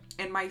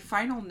 And my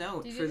final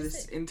note for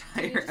this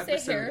entire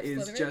episode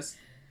is just...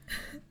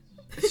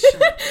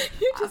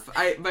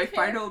 my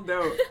final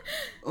note...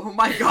 Oh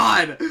my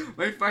god!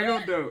 My final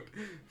note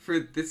for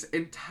this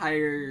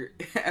entire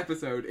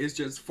episode is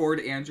just Ford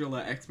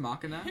Angela Ex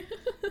Machina.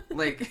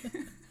 Like...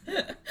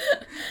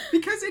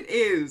 because it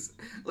is.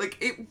 Like,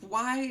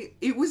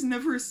 it was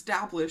never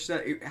established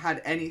that it had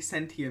any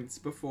sentience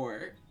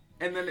before.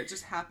 And then it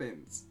just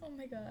happens. Oh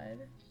my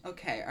god.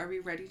 Okay, are we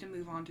ready to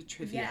move on to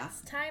trivia?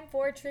 Yes, time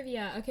for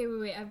trivia. Okay,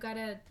 wait. I've got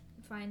to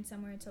find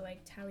somewhere to,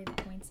 like, tally the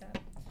points up.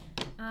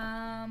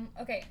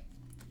 Okay.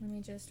 Let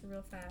me just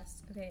real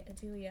fast. Okay,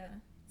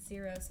 Adelia,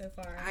 0 so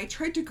far. I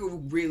tried to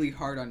go really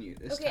hard on you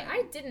this time. Okay,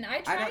 I didn't.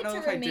 I tried to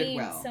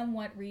remain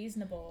somewhat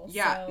reasonable.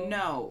 Yeah, so...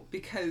 no,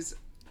 because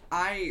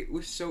I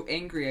was so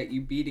angry at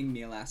you beating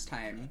me last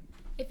time.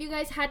 If you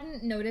guys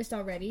hadn't noticed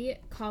already,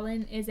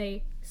 Colin is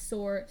a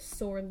sore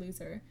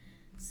loser.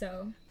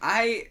 So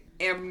I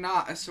am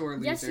not a sore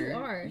loser. Yes, you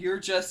are. You're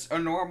just a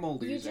normal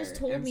loser. You just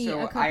told me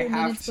a couple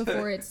minutes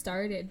before it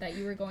started that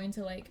you were going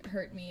to, like,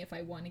 hurt me if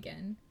I won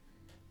again.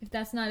 If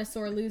that's not a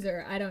sore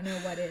loser, I don't know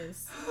what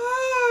is.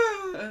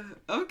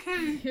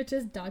 Okay. You're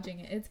just dodging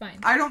it. It's fine.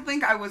 I don't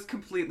think I was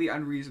completely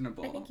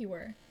unreasonable. I think you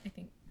were. I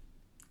think.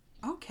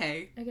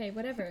 Okay. Okay,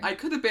 whatever. I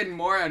could have been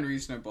more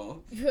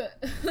unreasonable.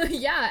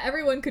 Yeah,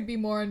 everyone could be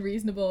more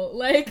unreasonable.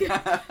 Like,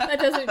 that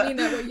doesn't mean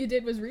that what you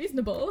did was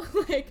reasonable.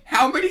 Like,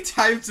 how many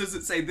times does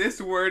it say this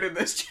word in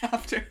this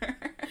chapter?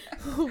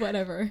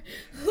 Whatever.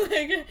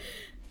 Like,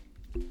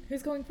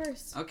 who's going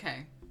first?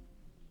 Okay.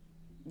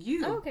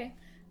 You. Oh, okay.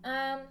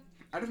 I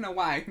don't know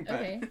why, but...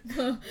 Okay.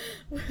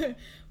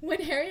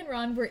 When Harry and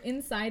Ron were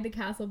inside the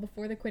castle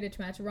before the Quidditch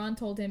match, Ron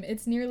told him,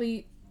 it's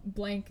nearly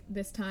blank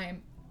this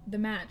time. The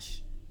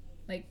match.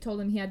 Like,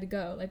 told him he had to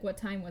go. Like, what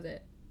time was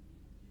it?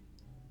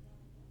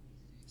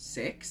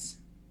 6?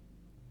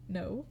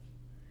 No.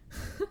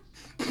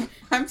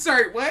 I'm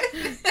sorry, what?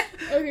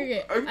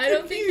 Okay. I'm I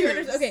don't think you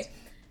confused. understand. Okay.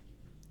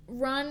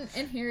 Ron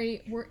and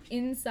Harry were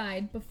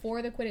inside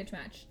before the Quidditch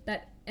match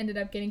that ended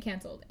up getting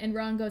canceled. And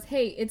Ron goes,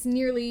 hey, it's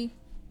nearly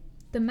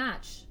the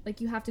match.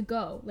 Like, you have to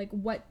go. Like,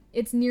 what?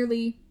 It's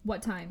nearly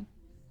what time?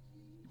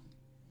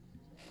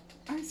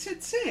 I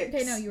said 6.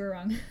 Okay, no, you were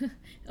wrong.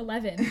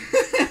 11.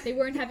 They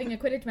weren't having a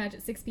Quidditch match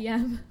at 6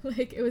 p.m.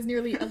 Like, it was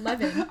nearly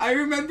 11. I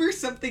remember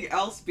something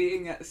else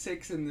being at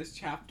 6 in this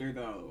chapter,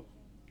 though.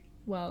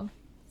 Well,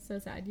 so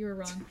sad. You were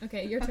wrong.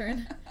 Okay, your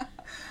turn.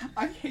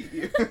 I hate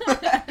you.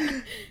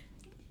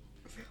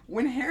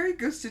 When Harry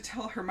goes to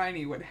tell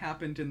Hermione what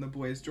happened in the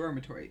boys'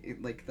 dormitory,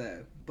 like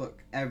the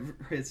book,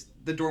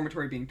 the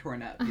dormitory being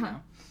torn up, you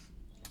know,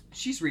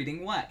 she's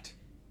reading what?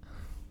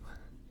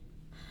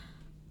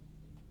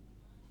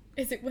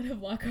 Is it one of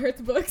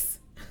Lockhart's books?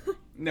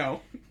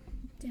 No.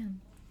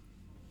 Damn.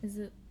 Is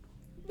it?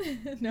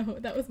 No,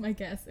 that was my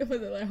guess. It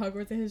wasn't like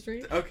Hogwarts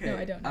History. Okay. No,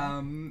 I don't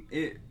know.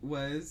 It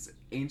was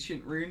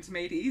Ancient Runes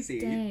Made Easy.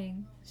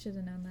 Dang. Should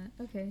have known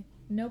that. Okay.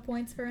 No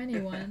points for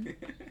anyone.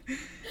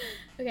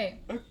 Okay.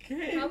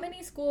 Okay. How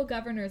many school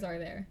governors are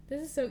there?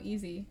 This is so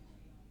easy.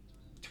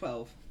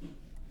 12.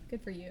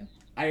 Good for you.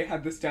 I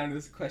had this down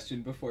as a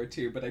question before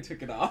too, but I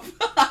took it off.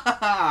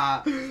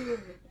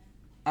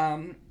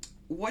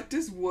 What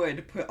does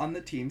Wood put on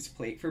the team's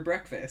plate for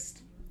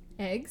breakfast?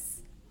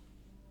 Eggs.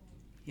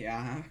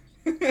 Yeah.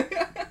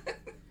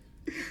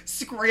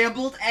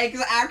 Scrambled eggs,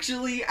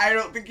 actually. I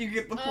don't think you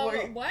get the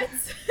point. What?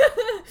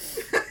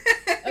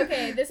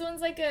 Okay, this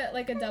one's like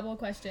a double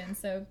question,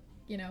 so,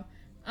 you know.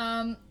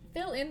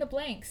 Fill in the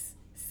blanks.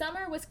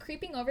 Summer was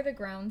creeping over the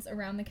grounds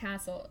around the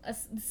castle.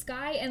 The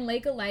sky and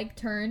lake alike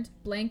turned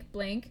blank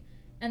blank,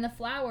 and the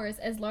flowers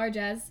as large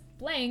as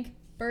blank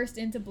burst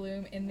into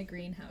bloom in the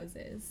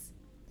greenhouses.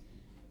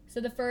 So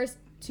the first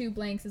two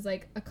blanks is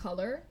like a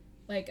color,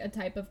 like a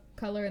type of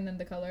color, and then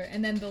the color,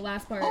 and then the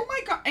last part. Oh my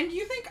god, and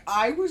you think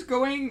I was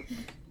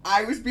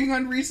being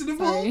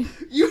unreasonable? Sorry.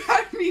 You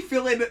had me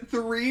fill in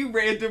 3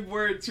 random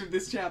words from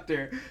this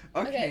chapter.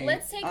 Okay,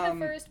 let's take the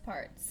first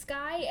part.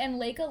 Sky and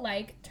lake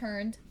alike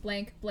turned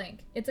blank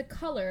blank. It's a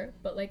color,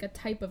 but like a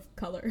type of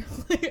color.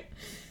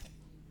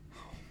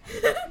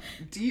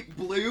 Deep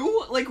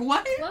blue? Like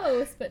what?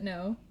 Close, but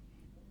no.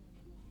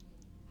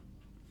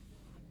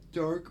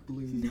 Dark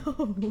blue.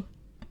 No.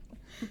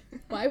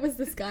 Why was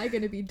the sky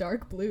going to be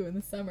dark blue in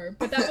the summer?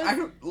 But that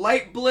was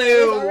light blue.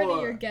 That was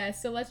already your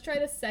guess. So let's try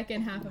the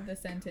second half of the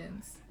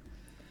sentence.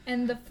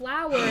 And the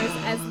flowers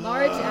as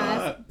large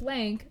as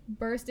blank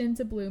burst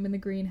into bloom in the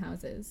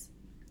greenhouses.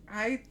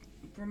 I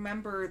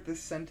remember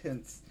this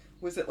sentence.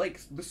 Was it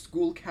like the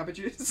school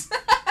cabbages?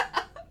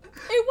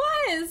 It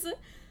was.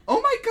 Oh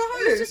my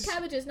gosh! It was just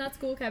cabbages, not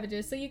school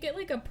cabbages. So you get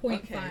like a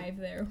 0.5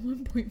 there.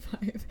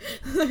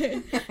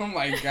 1.5. Oh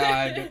my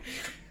god.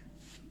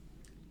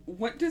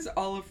 What does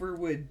Oliver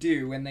Wood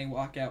do when they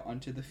walk out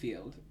onto the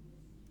field?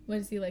 What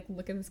does he, like,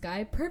 look at the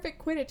sky?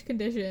 Perfect Quidditch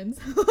conditions.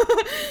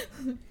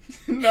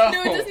 No.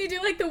 No, doesn't he do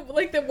like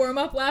the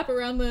warm-up lap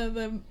around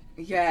the...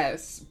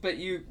 Yes, but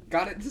you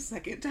got it the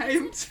second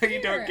time, so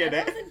you don't get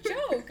it. That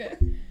was a joke.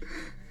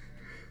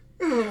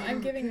 No, I'm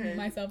giving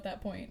myself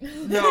that point.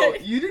 No,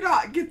 you do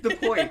not get the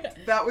point.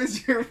 That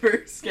was your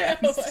first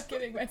guess. No, I'm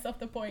giving myself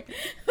the point.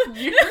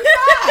 You're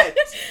not!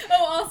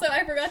 Oh, also,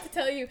 I forgot to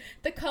tell you,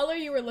 the color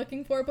you were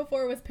looking for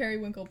before was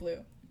periwinkle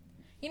blue.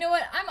 You know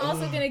what? I'm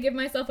also going to give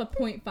myself a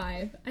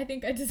 0.5. I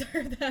think I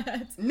deserve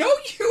that. No,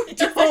 you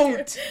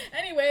don't!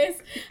 Anyways,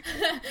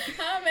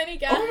 how many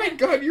guys... Oh my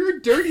god, you're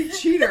a dirty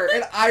cheater,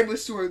 and I'm a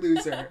sore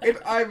loser.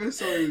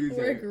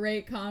 We're a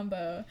great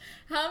combo.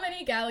 How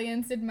many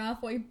galleons did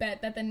Malfoy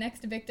bet that the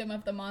next victim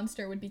of the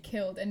monster would be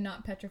killed and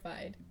not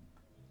petrified?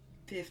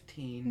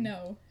 15.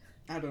 No.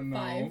 I don't know.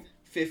 5.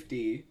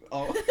 50.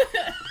 Oh.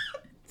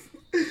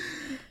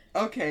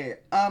 Okay,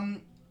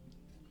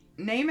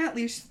 name at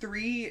least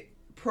 3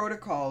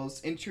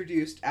 protocols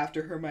introduced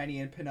after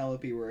Hermione and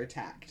Penelope were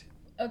attacked.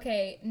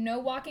 Okay, no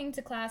walking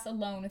to class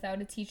alone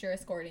without a teacher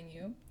escorting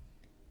you.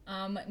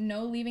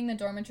 No leaving the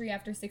dormitory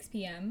after 6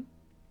 p.m.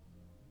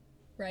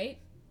 Right?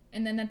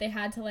 And then that they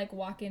had to, like,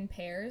 walk in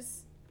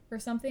pairs or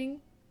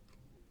something?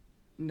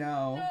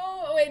 No.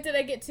 No, wait, did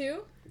I get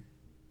 2?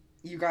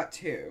 You got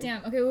 2.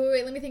 Damn, okay,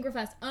 wait, let me think real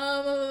fast.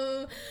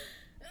 Okay,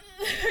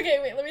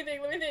 wait, let me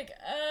think.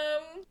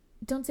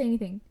 Don't say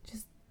anything.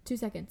 Just 2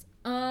 seconds.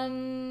 I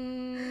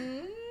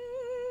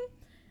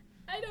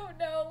don't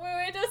know.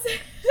 Wait, don't say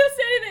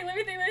anything. Let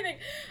me think.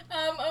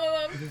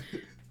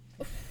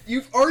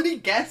 You've already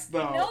guessed,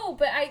 though. No,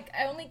 but I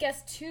only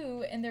guessed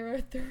 2, and there were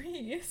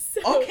 3,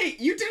 so... Okay,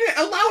 you didn't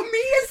allow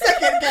me a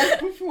second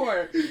guess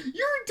before. You're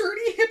a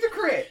dirty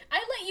hypocrite. I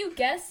let you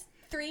guess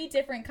 3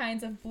 different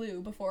kinds of blue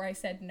before I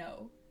said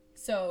no.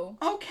 So...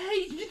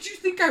 Okay, did you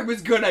think I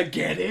was gonna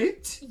get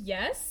it?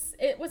 Yes,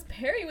 it was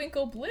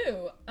periwinkle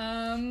blue.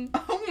 Oh,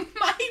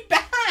 my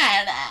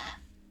bad.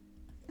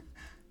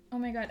 Oh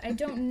my god, I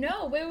don't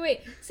know.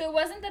 Wait. So it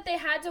wasn't that they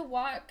had to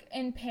walk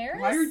in pairs?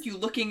 Why are you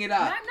looking it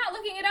up? I'm not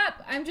looking it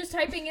up. I'm just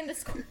typing in the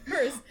scores.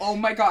 Oh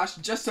my gosh,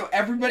 just so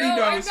everybody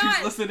knows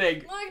who's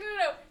listening.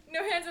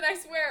 No, Hanson, I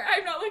swear.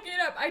 I'm not looking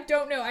it up. I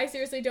don't know. I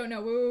seriously don't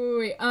know.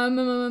 Wait.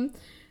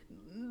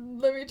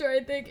 Let me try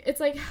and think. It's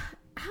like,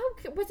 how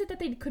was it that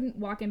they couldn't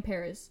walk in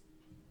pairs?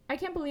 I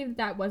can't believe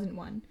that wasn't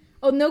one.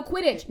 Oh, no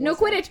Quidditch. No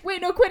Quidditch.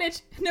 Wait, no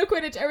Quidditch. No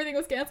Quidditch. Everything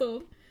was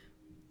canceled.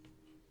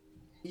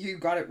 You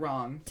got it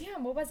wrong.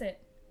 Damn, what was it?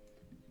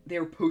 They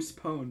were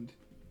postponed.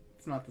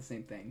 It's not the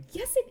same thing.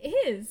 Yes, it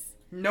is.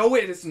 No,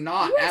 it is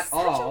not at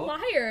all. You are such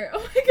a liar.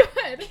 Oh my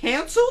god.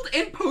 Canceled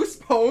and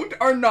postponed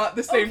are not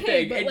the same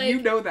thing, and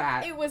you know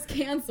that. It was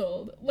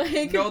canceled.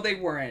 Like, no, they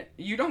weren't.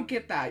 You don't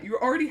get that. You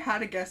already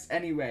had a guess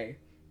anyway.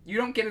 You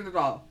don't get it at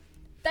all.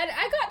 That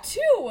I got 2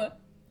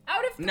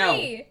 out of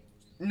 3.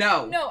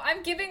 No. No,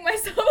 I'm giving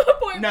myself a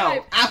 0.5.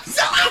 No,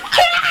 absolutely.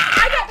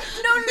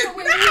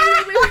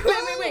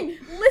 Wait.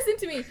 Listen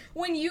to me.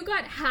 When you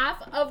got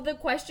half of the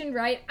question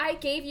right, I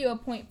gave you a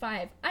 0.5.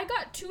 I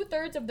got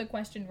 2/3 of the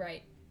question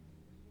right.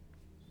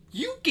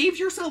 You gave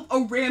yourself a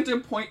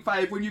random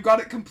 0.5 when you got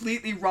it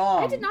completely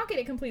wrong. I did not get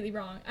it completely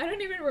wrong. I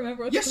don't even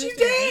remember what the Yes, you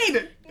question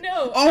did! was.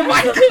 No. Oh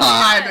my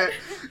god!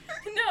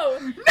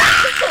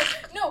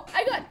 No,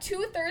 I got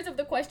 2/3 of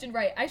the question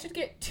right. I should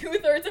get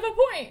 2/3 of a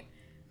point.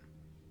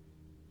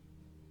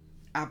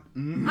 I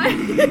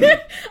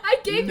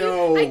gave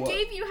No. I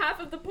gave you half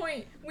of the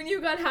point when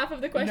you got half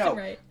of the question No,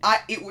 right.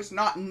 it was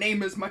not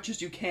name as much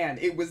as you can.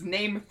 It was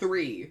name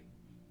 3.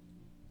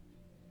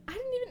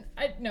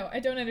 I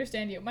don't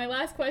understand you. My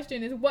last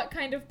question is, what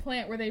kind of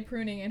plant were they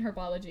pruning in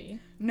herbology?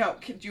 No,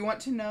 do you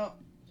want to know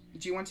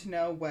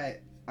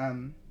what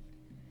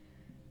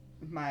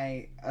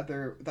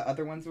the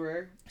other ones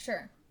were?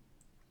 Sure.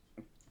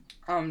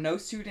 No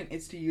student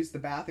is to use the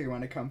bathroom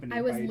unaccompanied by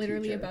I was a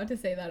literally teacher. about to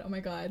say that. Oh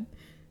my god.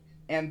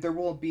 And there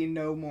will be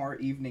no more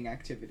evening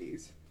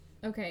activities.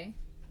 Okay.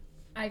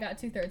 I got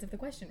 2/3 of the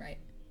question right.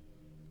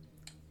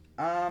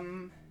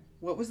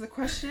 What was the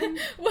question?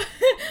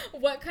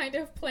 What kind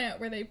of plant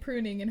were they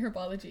pruning in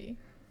herbology?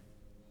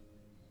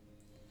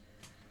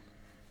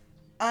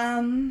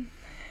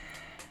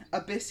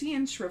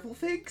 Abyssian shrivel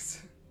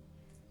figs?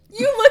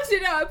 You looked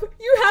it up!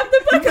 You have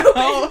the book open!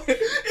 No,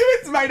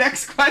 it was my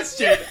next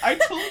question. I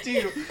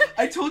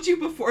told you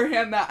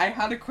beforehand that I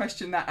had a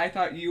question that I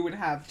thought you would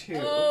have too.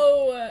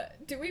 Oh,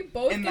 do we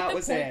both And get that the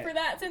was point it. for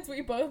that since we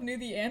both knew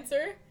the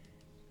answer?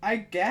 I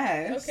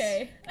guess.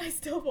 Okay, I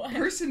still won.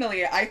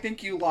 Personally, I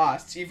think you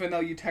lost, even though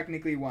you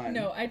technically won.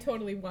 No, I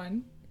totally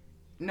won.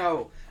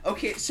 No.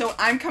 Okay, so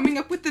I'm coming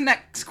up with the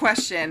next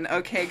question,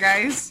 okay,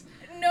 guys?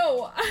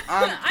 No,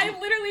 I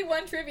literally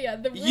won trivia.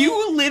 The rule,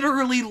 You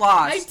literally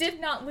lost. I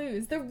did not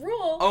lose. The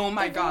rule. Oh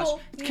my the gosh.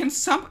 rule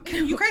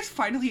Can you guys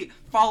finally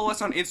follow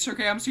us on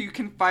Instagram so you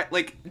can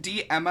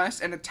DM us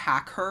and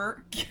attack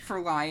her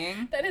for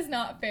lying? That is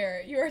not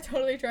fair. You are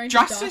totally trying to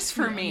Justice dox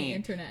for me on the me.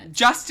 internet.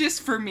 Justice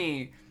for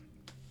me.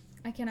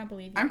 I cannot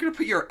believe you. I'm gonna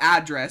put your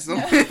address on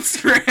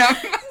Instagram.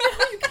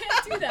 No, you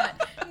can't do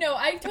that. No,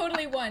 I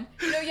totally won.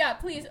 No, yeah,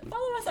 please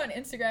follow us on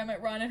Instagram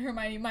at Ron and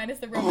Hermione minus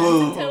the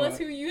romance and tell us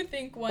who you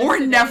think won Or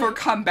today. never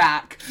come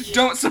back.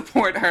 Don't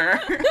support her.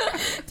 Tell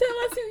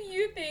us who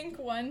you think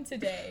won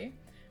today.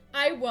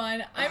 I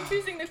won. I'm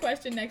choosing the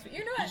question next week.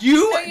 You know what?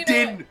 You No, know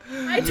did.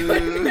 what? I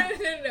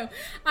don't. No.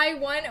 I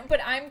won,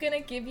 but I'm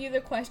gonna give you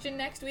the question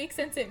next week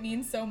since it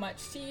means so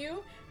much to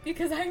you.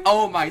 Because I'm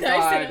Oh my nice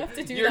god. enough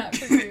to do that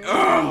for you.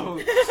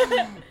 Oh,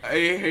 I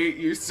hate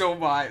you so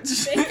much.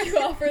 Thank you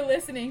all for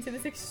listening to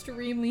this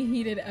extremely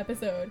heated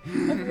episode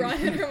of Ron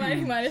and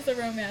Hermione minus the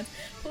romance.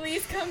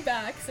 Please come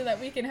back so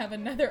that we can have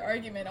another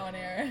argument on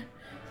air.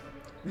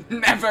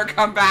 Never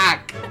come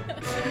back.